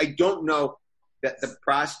I don't know that the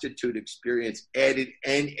prostitute experience added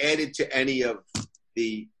to any of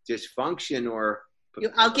the dysfunction or.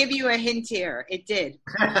 I'll give you a hint here. It did.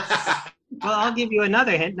 Well, I'll give you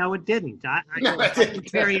another hint. No, it didn't. I think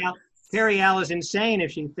Periel is insane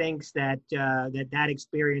if she thinks that that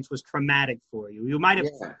experience was traumatic for you. You might have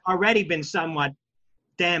already been somewhat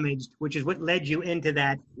damaged, which is what led you into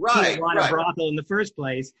that Tijuana brothel in the first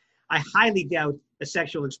place. I highly doubt a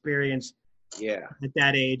sexual experience at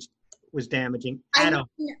that age was damaging at all.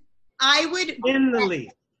 I would in the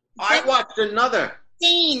least. I watched another.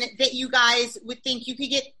 That you guys would think you could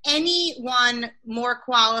get anyone more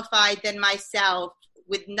qualified than myself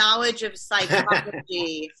with knowledge of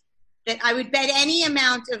psychology that I would bet any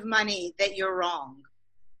amount of money that you're wrong.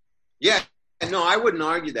 Yeah, no, I wouldn't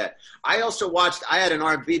argue that. I also I had an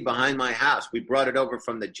RV behind my house. We brought it over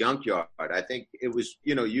from the junkyard. I think it was,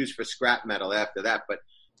 used for scrap metal after that. But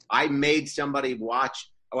I made somebody watch.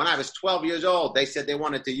 When I was 12 years old, they said they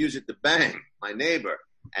wanted to use it to bang my neighbor.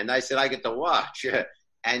 And I said, I get to watch.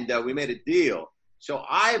 And we made a deal. So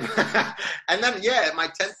and then, at my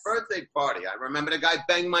 10th birthday party, I remember the guy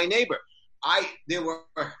banged my neighbor. It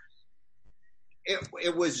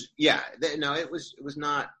was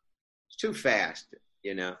not too fast,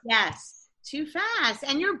 Yes, too fast.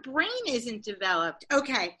 And your brain isn't developed.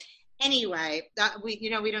 Okay. Anyway, we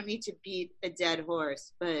don't need to beat a dead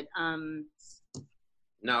horse, but,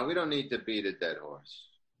 no, we don't need to beat a dead horse.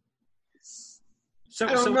 So,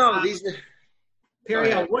 I don't know.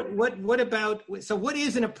 Periel, what about? So, what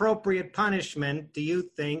is an appropriate punishment? Do you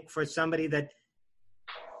think for somebody that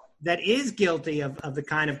is guilty of the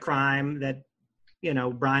kind of crime that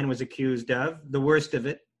Brian was accused of, the worst of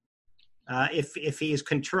it? If he is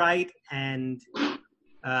contrite and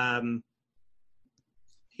if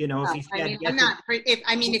he's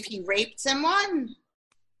if he raped someone.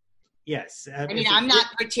 Yes. I'm not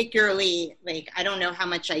particularly I don't know how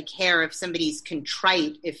much I care if somebody's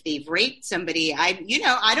contrite if they've raped somebody. I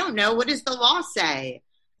don't know. What does the law say?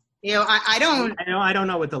 I don't. I don't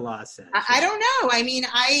know what the law says. I don't know. I mean,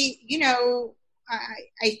 I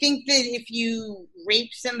think that if you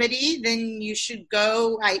rape somebody, then you should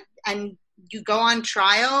go. And you go on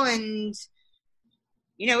trial, and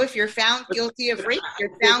if you're found guilty of rape,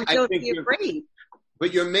 you're found guilty of rape.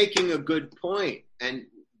 But you're making a good point, and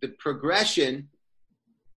the progression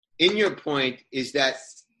in your point is that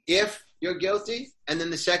if you're guilty, and then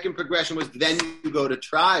the second progression was then you go to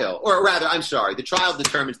trial, or rather, I'm sorry, the trial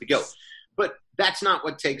determines the guilt. But that's not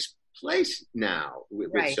what takes place now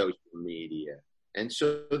with social media. And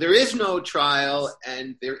so there is no trial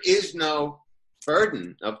and there is no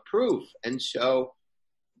burden of proof. And so,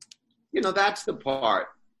 that's the part,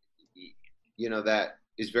 that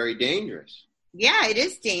is very dangerous. Yeah, it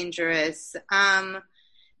is dangerous.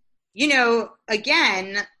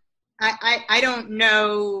 Again, I don't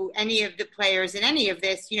know any of the players in any of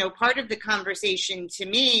this. Part of the conversation to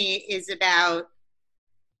me is about,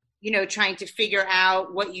 trying to figure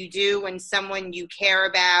out what you do when someone you care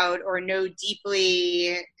about or know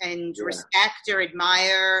deeply and respect or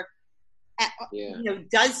admire,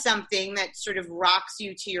 does something that sort of rocks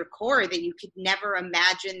you to your core that you could never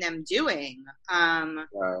imagine them doing. I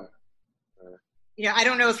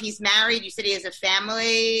don't know if he's married. You said he has a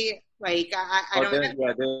family. I don't know.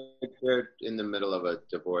 Yeah, they're in the middle of a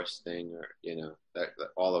divorce thing, or that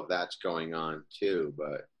all of that's going on too.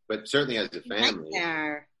 But certainly as a family,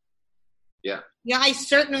 yeah. I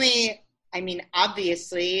certainly.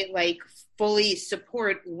 Obviously, fully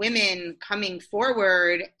support women coming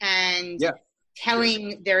forward and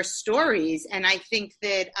telling their stories. And I think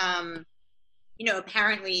that,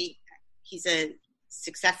 apparently he's a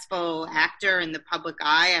successful actor in the public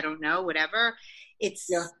eye. I don't know, whatever. It's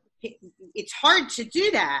hard to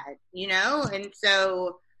do that, and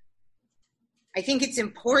so I think it's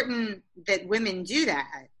important that women do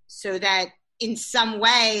that so that in some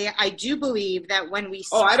way, I do believe that when we...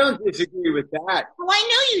 I don't disagree with that. Oh, I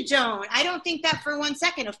know you don't. I don't think that for 1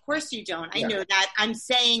 second. Of course you don't. I know that. I'm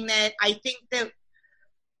saying that I think that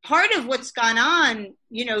part of what's gone on,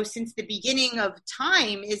 since the beginning of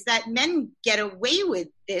time is that men get away with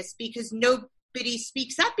this because nobody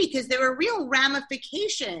speaks up because there are real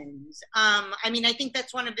ramifications. I think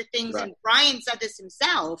that's one of the things, and Brian said this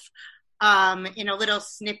himself in a little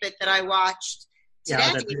snippet that I watched,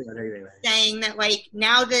 today, saying that like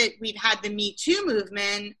now that we've had the Me Too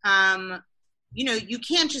movement, you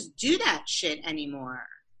can't just do that shit anymore.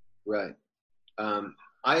 Right.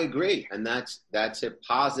 I agree, and that's a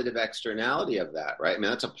positive externality of that, right? I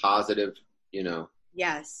mean, that's a positive,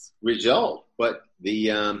 yes, result. But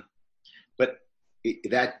the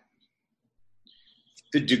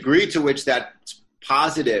degree to which that's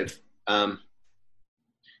positive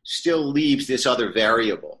still leaves this other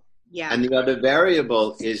variable. Yeah, and the other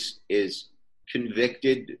variable is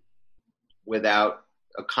convicted without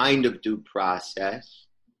a kind of due process,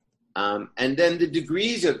 and then the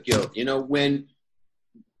degrees of guilt.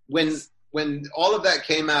 When all of that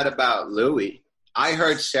came out about Louis, I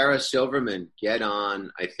heard Sarah Silverman get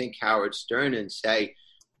on, I think, Howard Stern and say,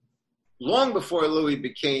 long before Louis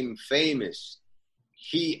became famous,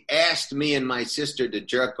 he asked me and my sister to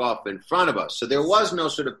jerk off in front of us. So there was no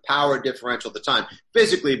sort of power differential at the time,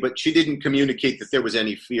 physically, but she didn't communicate that there was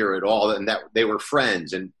any fear at all and that they were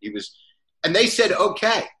friends. And they said,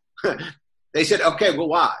 okay. They said, okay, we'll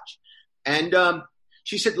watch. And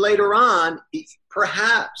she said later on,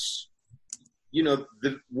 perhaps,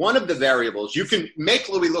 one of the variables, you can make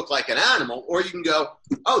Louis look like an animal, or you can go,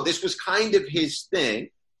 oh, this was kind of his thing,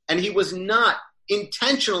 and he was not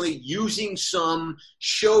intentionally using some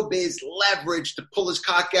showbiz leverage to pull his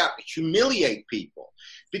cock out and humiliate people,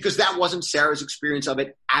 because that wasn't Sarah's experience of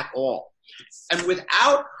it at all. And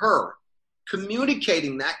without her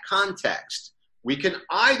communicating that context, we can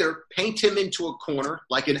either paint him into a corner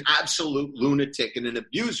like an absolute lunatic and an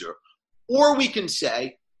abuser, or we can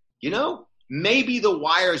say, maybe the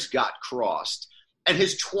wires got crossed and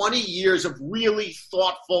his 20 years of really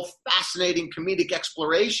thoughtful, fascinating comedic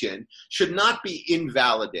exploration should not be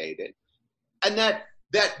invalidated. And that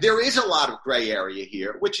there is a lot of gray area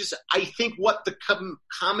here, which is, I think, what the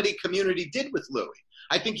comedy community did with Louis.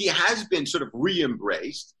 I think he has been sort of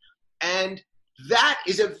re-embraced, and that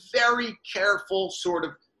is a very careful sort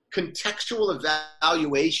of contextual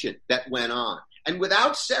evaluation that went on. And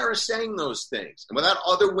without Sarah saying those things, and without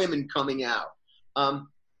other women coming out,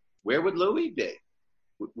 where would Louis be?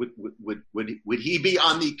 Would he be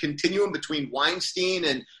on the continuum between Weinstein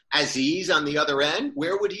and Aziz on the other end?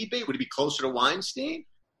 Where would he be? Would he be closer to Weinstein?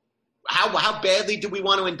 How badly do we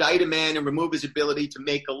want to indict a man and remove his ability to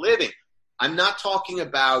make a living? I'm not talking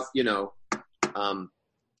about,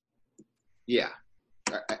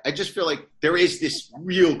 I just feel like there is this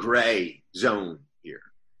real gray zone here.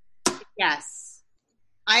 Yes.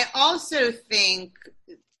 I also think,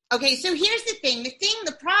 okay, so here's the thing.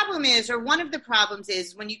 The problem is, or one of the problems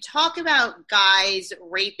is, when you talk about guys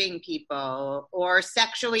raping people or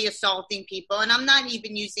sexually assaulting people, and I'm not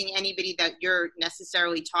even using anybody that you're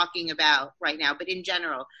necessarily talking about right now, but in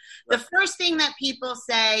general, right. The first thing that people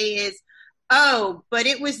say is, oh, but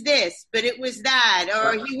it was this, but it was that,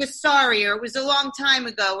 or he was sorry, or it was a long time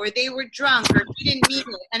ago, or they were drunk, or he didn't mean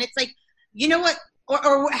it. And it's like, you know what?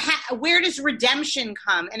 Where does redemption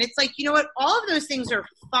come? And it's like, you know what? All of those things are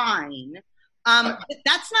fine. But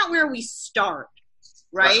that's not where we start,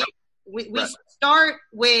 right? We start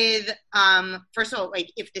with, first of all, like,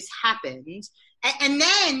 if this happened, and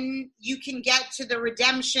then you can get to the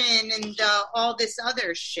redemption and all this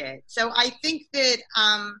other shit. So I think that,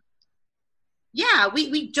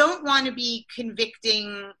 we don't want to be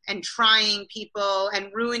convicting and trying people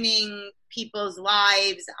and ruining people's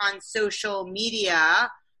lives on social media.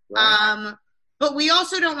 Right. But we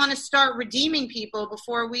also don't want to start redeeming people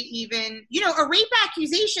before we even, a rape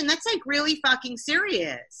accusation, that's like really fucking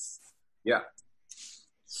serious. Yeah.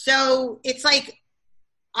 So it's like,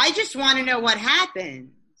 I just want to know what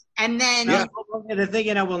happened. And then the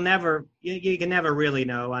thing, we'll never, you can never really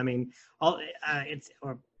know. I mean, that's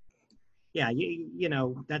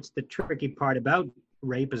the tricky part about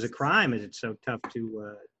rape as a crime, is it's so tough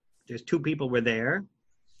to, there's two people were there,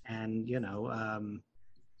 and,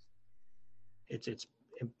 it's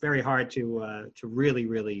very hard to really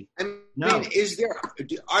know. I mean,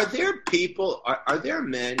 are there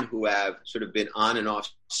men who have sort of been on and off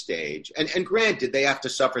stage, and granted, they have to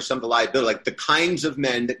suffer some of the liability, like the kinds of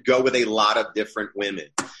men that go with a lot of different women.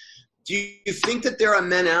 Do you think that there are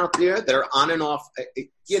men out there that are on and off,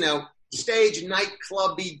 stage,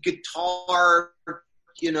 nightclubby, guitar,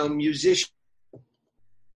 musician,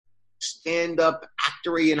 stand-up,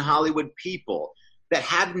 actory, and Hollywood people that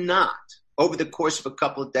have not, over the course of a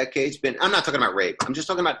couple of decades, I'm not talking about rape, I'm just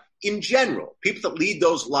talking about, in general, people that lead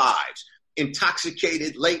those lives,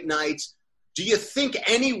 intoxicated, late nights. Do you think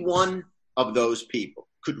any one of those people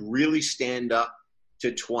could really stand up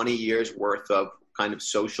to 20 years worth of kind of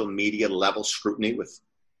social media level scrutiny? With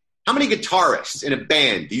how many guitarists in a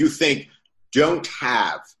band do you think don't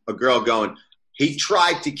have a girl going, He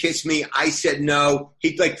tried to kiss me. I said no.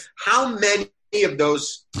 How many of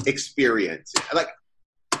those experiences?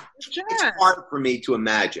 Sure. It's hard for me to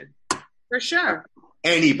imagine. For sure.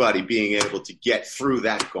 Anybody being able to get through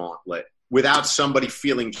that gauntlet without somebody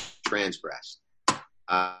feeling transgressed.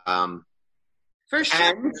 For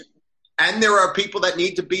sure. And there are people that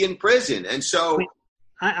need to be in prison. And so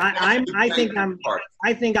I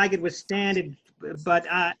think I could withstand it, but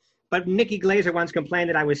Nikki Glaser once complained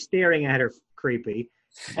that I was staring at her creepy.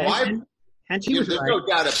 And she was there's right. no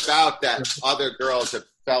doubt about that. Other girls have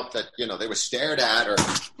felt that, they were stared at or,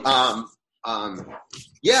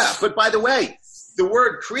 but by the way, the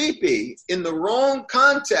word creepy in the wrong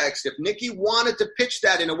context, if Nikki wanted to pitch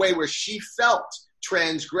that in a way where she felt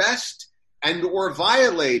transgressed and or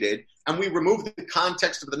violated, and we removed the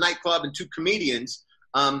context of the nightclub and two comedians,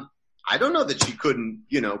 I don't know that she couldn't,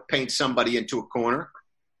 paint somebody into a corner.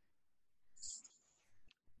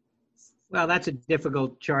 Well, that's a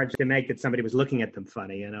difficult charge to make, that somebody was looking at them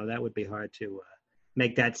funny. That would be hard to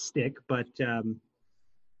make that stick. But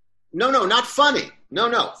no, not funny.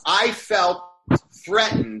 No. I felt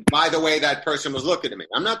threatened by the way that person was looking at me.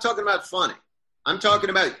 I'm not talking about funny. I'm talking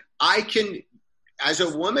about as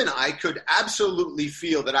a woman, I could absolutely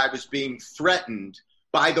feel that I was being threatened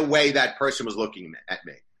by the way that person was looking at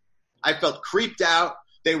me. I felt creeped out.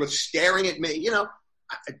 They were staring at me.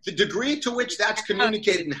 The degree to which that's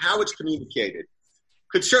communicated and how it's communicated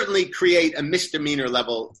could certainly create a misdemeanor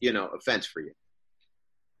level, offense for you.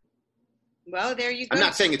 Well, there you go. I'm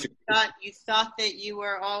not saying it's you thought that you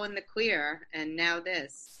were all in the clear, and now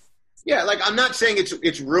this. Yeah, I'm not saying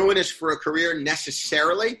it's ruinous for a career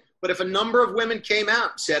necessarily, but if a number of women came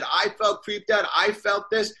out and said, I felt creeped out, I felt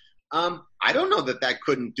this, I don't know that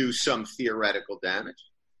couldn't do some theoretical damage.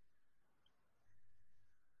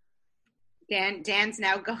 Dan's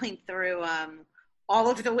now going through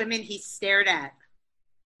all of the women he stared at.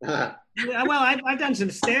 Well, I've done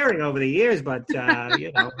some staring over the years, but I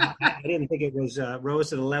didn't think it was rose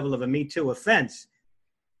to the level of a Me Too offense.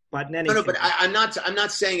 But in any case, but I'm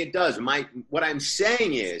not saying it does. What I'm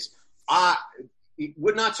saying is, it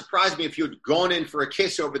would not surprise me if you had gone in for a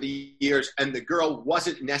kiss over the years and the girl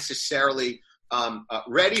wasn't necessarily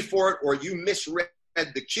ready for it, or you misread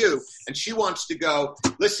the cue, and she wants to go,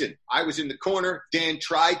 listen, I was in the corner, Dan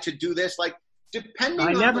tried to do this, depending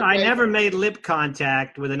I never made lip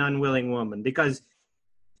contact with an unwilling woman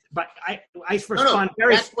but I respond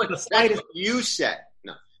very. That's what you said.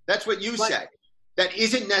 No, that's what you said. That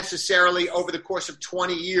isn't necessarily over the course of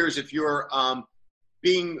 20 years if you're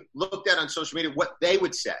being looked at on social media what they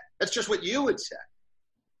would say. That's just what you would say.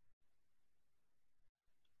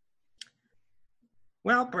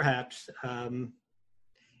 Well, perhaps.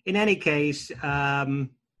 In any case,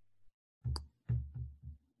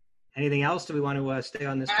 anything else? Do we want to stay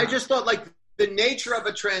on this? I just thought, the nature of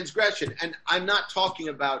a transgression, and I'm not talking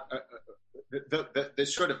about the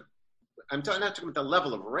sort of, not talking about the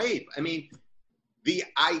level of rape. I mean, the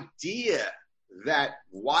idea that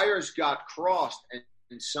wires got crossed and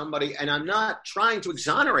somebody, and I'm not trying to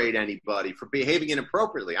exonerate anybody for behaving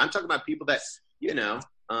inappropriately. I'm talking about people that,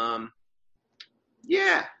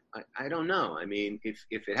 I don't know. I mean, if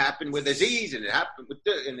it happened with Aziz and it happened with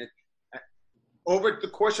over the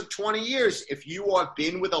course of 20 years, if you have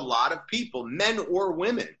been with a lot of people, men or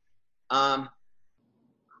women, it's hard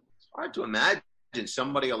to imagine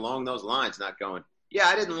somebody along those lines not going, yeah,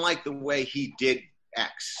 I didn't like the way he did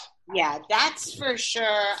X. Yeah, that's for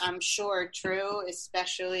sure, I'm sure, true,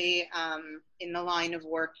 especially in the line of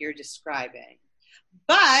work you're describing.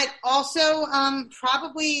 But also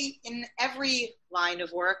probably in every line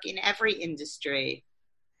of work, in every industry.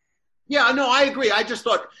 Yeah, no, I agree. I just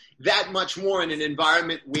thought that much more in an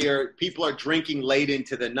environment where people are drinking late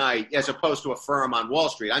into the night as opposed to a firm on Wall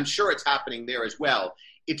Street. I'm sure it's happening there as well.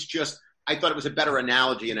 It's just, I thought it was a better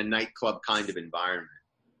analogy in a nightclub kind of environment.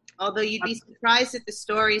 Although you'd be surprised at the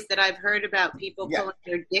stories that I've heard about people pulling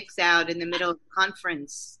their dicks out in the middle of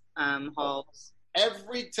conference halls.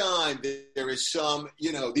 Every time there is some,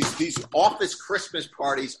 these office Christmas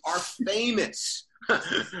parties are famous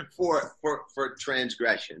for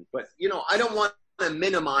transgression. But, I don't want to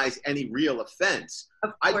minimize any real offense.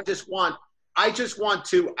 I want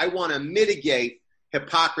to mitigate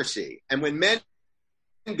hypocrisy. And when men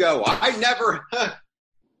go, I never,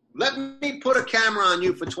 let me put a camera on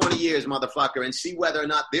you for 20 years, motherfucker, and see whether or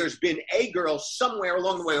not there's been a girl somewhere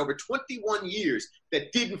along the way over 21 years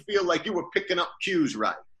that didn't feel like you were picking up cues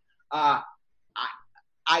right.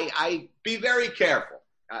 I be very careful.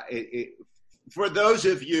 For those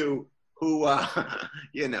of you who,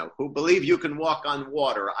 who believe you can walk on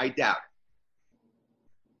water, I doubt it.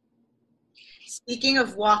 Speaking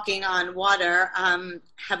of walking on water,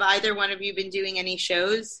 have either one of you been doing any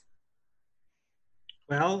shows?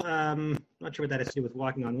 Well, not sure what that has to do with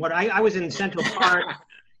walking on water. I was in Central Park.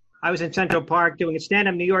 I was in Central Park doing it. Stand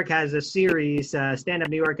Up New York has a series, Stand Up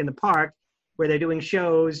New York in the Park, where they're doing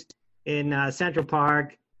shows in Central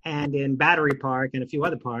Park and in Battery Park and a few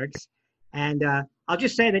other parks. And I'll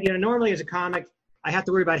just say that, normally as a comic, I have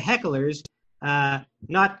to worry about hecklers,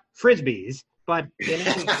 not Frisbees. But I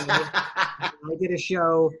did a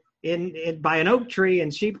show by an oak tree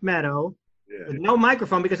in Sheep Meadow with no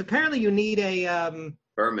microphone, because apparently you need a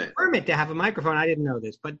permit to have a microphone. I didn't know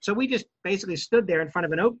this. But so we just basically stood there in front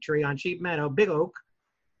of an oak tree on Sheep Meadow, big oak,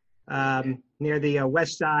 near the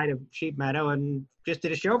west side of Sheep Meadow, and just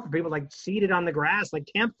did a show for people, like seated on the grass, like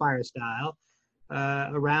campfire style,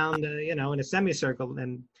 around, in a semicircle.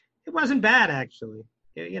 And it wasn't bad, actually.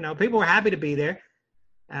 People were happy to be there.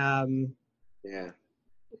 Yeah.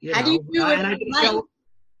 How do you do it?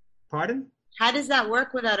 Pardon? How does that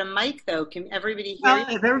work without a mic, though? Can everybody hear you?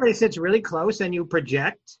 If everybody sits really close and you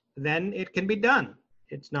project, then it can be done.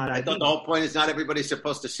 It's not. I thought the whole point is not everybody's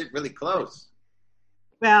supposed to sit really close.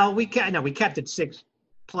 Well, we kept it 6+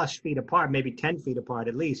 feet apart, maybe 10 feet apart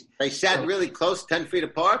at least. They sat really close, 10 feet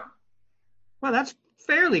apart? Well, that's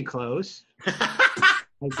fairly close. I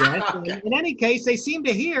guess. Okay. In any case, they seem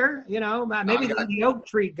to hear, maybe the oak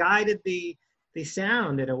tree guided the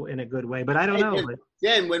sound in a good way, but I don't know.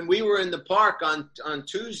 Then when we were in the park on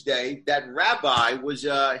Tuesday, that rabbi was,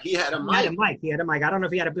 he had a mic. He had a mic. I don't know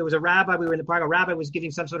if it was a rabbi. We were in the park. A rabbi was giving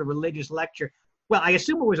some sort of religious lecture. Well, I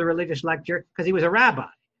assume it was a religious lecture because he was a rabbi.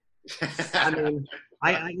 I mean,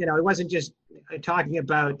 it wasn't just talking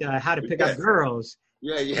about how to pick up girls.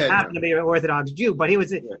 Yeah. He happened to be an Orthodox Jew, but he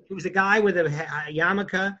was a guy with a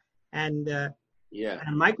yarmulke and a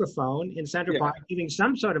microphone in Central Park giving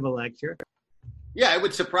some sort of a lecture. Yeah, it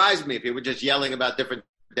would surprise me if he were just yelling about different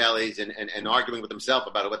delis and arguing with himself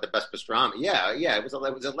about what the best pastrami. Yeah, it was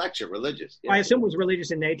a lecture, religious. Yeah. I assume it was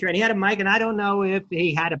religious in nature, and he had a mic, and I don't know if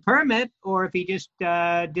he had a permit or if he just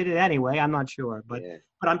did it anyway. I'm not sure, but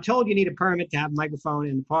I'm told you need a permit to have a microphone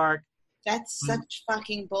in the park. That's such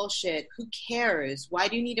fucking bullshit. Who cares? Why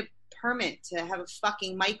do you need a permit to have a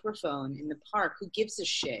fucking microphone in the park? Who gives a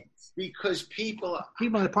shit? Because people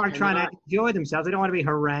in the park trying to enjoy themselves. They don't want to be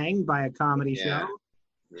harangued by a comedy show.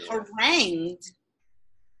 Yeah. Harangued?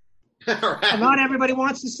 Well, not everybody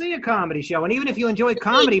wants to see a comedy show. And even if you enjoy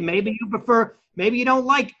comedy, maybe you don't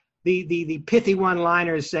like the pithy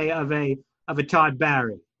one-liners, say, of a Todd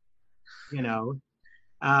Barry.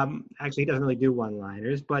 Actually, he doesn't really do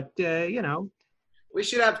one-liners, but we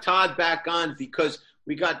should have Todd back on because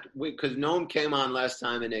Noam came on last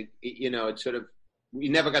time, and it sort of, we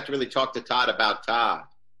never got to really talk to Todd about Todd.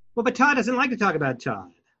 Well, but Todd doesn't like to talk about Todd.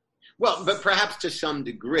 Well, but perhaps to some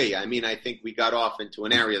degree. I mean, I think we got off into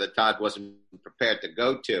an area that Todd wasn't prepared to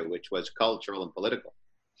go to, which was cultural and political.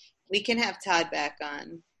 We can have Todd back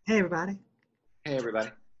on. Hey, everybody. That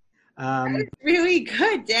was really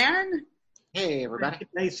good, Dan. Hey, everybody.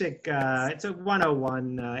 Basic. It's a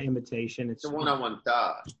 101 imitation. It's a 101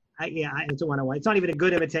 Todd. It's a 101. It's not even a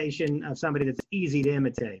good imitation of somebody that's easy to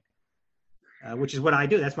imitate, which is what I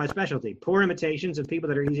do. That's my specialty. Poor imitations of people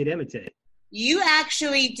that are easy to imitate. You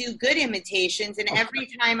actually do good imitations, and every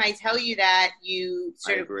time I tell you that, you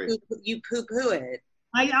poo-poo it.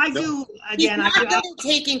 I do. Again, he's not good at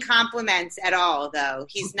taking compliments at all, though.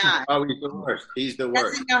 He's not. Oh, he's the worst. He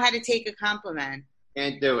doesn't know how to take a compliment.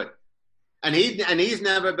 Can't do it. And he's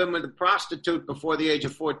never been with a prostitute before the age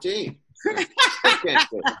of 14. You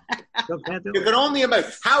can only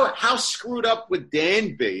imagine how screwed up would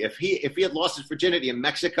Dan be if he had lost his virginity in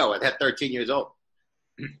Mexico at 13 years old.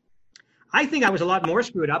 I think I was a lot more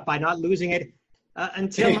screwed up by not losing it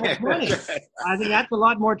until my 20s. I think that's a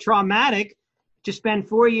lot more traumatic to spend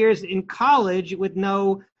 4 years in college with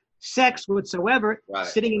no sex whatsoever,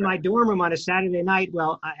 sitting in my dorm room on a Saturday night,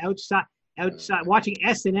 outside watching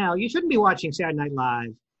SNL. You shouldn't be watching Saturday Night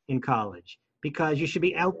Live in college because you should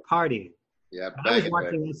be out partying. Yeah, I was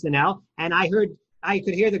watching SNL, and I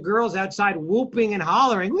could hear the girls outside whooping and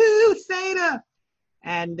hollering, "Woo, Theta!"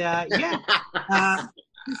 And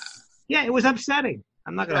it was upsetting.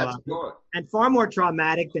 I'm not going to lie. And far more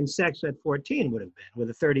traumatic than sex at 14 would have been with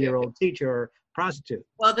a 30-year-old teacher or prostitute.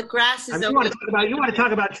 Well, the grass is. You want to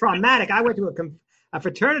talk about traumatic? I went to a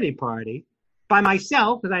fraternity party by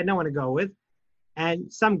myself because I had no one to go with,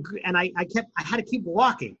 and I had to keep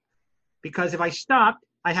walking because if I stopped,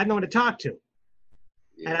 I had no one to talk to,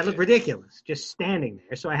 and I looked ridiculous just standing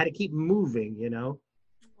there. So I had to keep moving,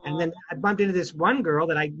 And then I bumped into this one girl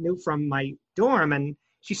that I knew from my dorm, and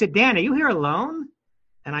she said, "Dan, are you here alone?"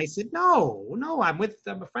 And I said, "No, I'm with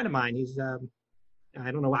a friend of mine. He's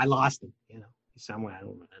I don't know. I lost him, somewhere. I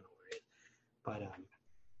don't know where he is.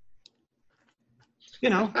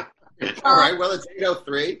 But, All right. Well, it's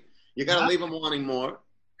 8:03. You got to leave them wanting more.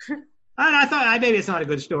 I thought maybe it's not a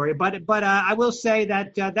good story, but I will say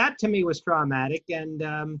that that to me was traumatic. And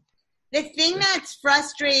the thing that's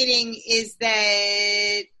frustrating is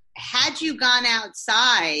that had you gone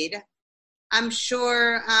outside, I'm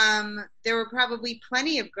sure there were probably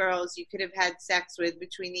plenty of girls you could have had sex with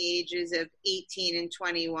between the ages of 18 and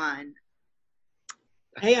 21.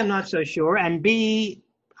 A, I'm not so sure, and B,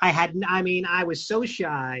 I was so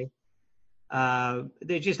shy. I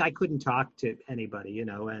couldn't talk to anybody, and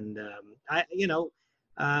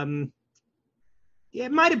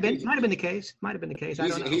it might have been the case. I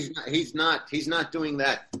don't know. He's not doing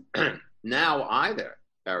that now either,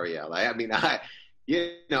 Ariel. Every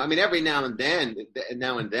now and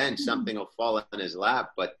then something will fall in his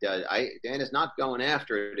lap, but Dan is not going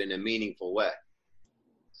after it in a meaningful way.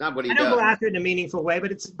 It's not what he does. I don't go after it in a meaningful way,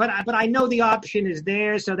 but I know the option is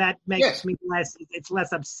there, so that makes me less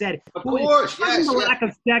upset. Of course, it wasn't the lack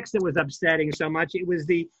of sex that was upsetting so much. It was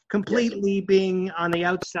the completely being on the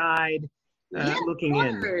outside, looking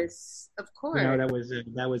in. Of course.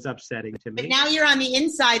 That was upsetting to me. But now you're on the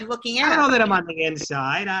inside looking out. I don't know that I'm on the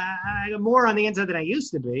inside. I'm more on the inside than I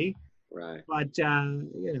used to be. Right. But there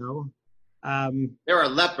are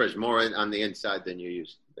lepers more on the inside than you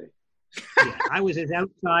used to be. Yeah, I was as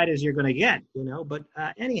outside as you're going to get, But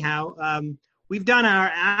anyhow, we've done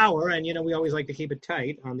our hour, and we always like to keep it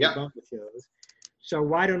tight on the Bumper shows. So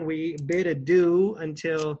why don't we bid adieu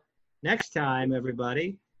until next time,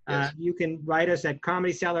 everybody? Yes. You can write us at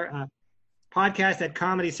Comedy Cellar podcast at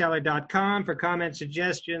comedycellar.com for comments,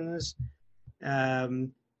 suggestions,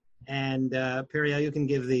 and Periel, you can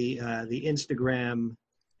give the Instagram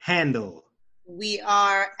handle. We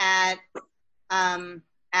are at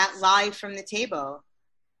Live from the Table.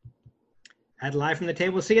 At Live from the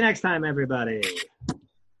Table. See you next time, everybody.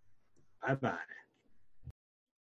 Bye-bye.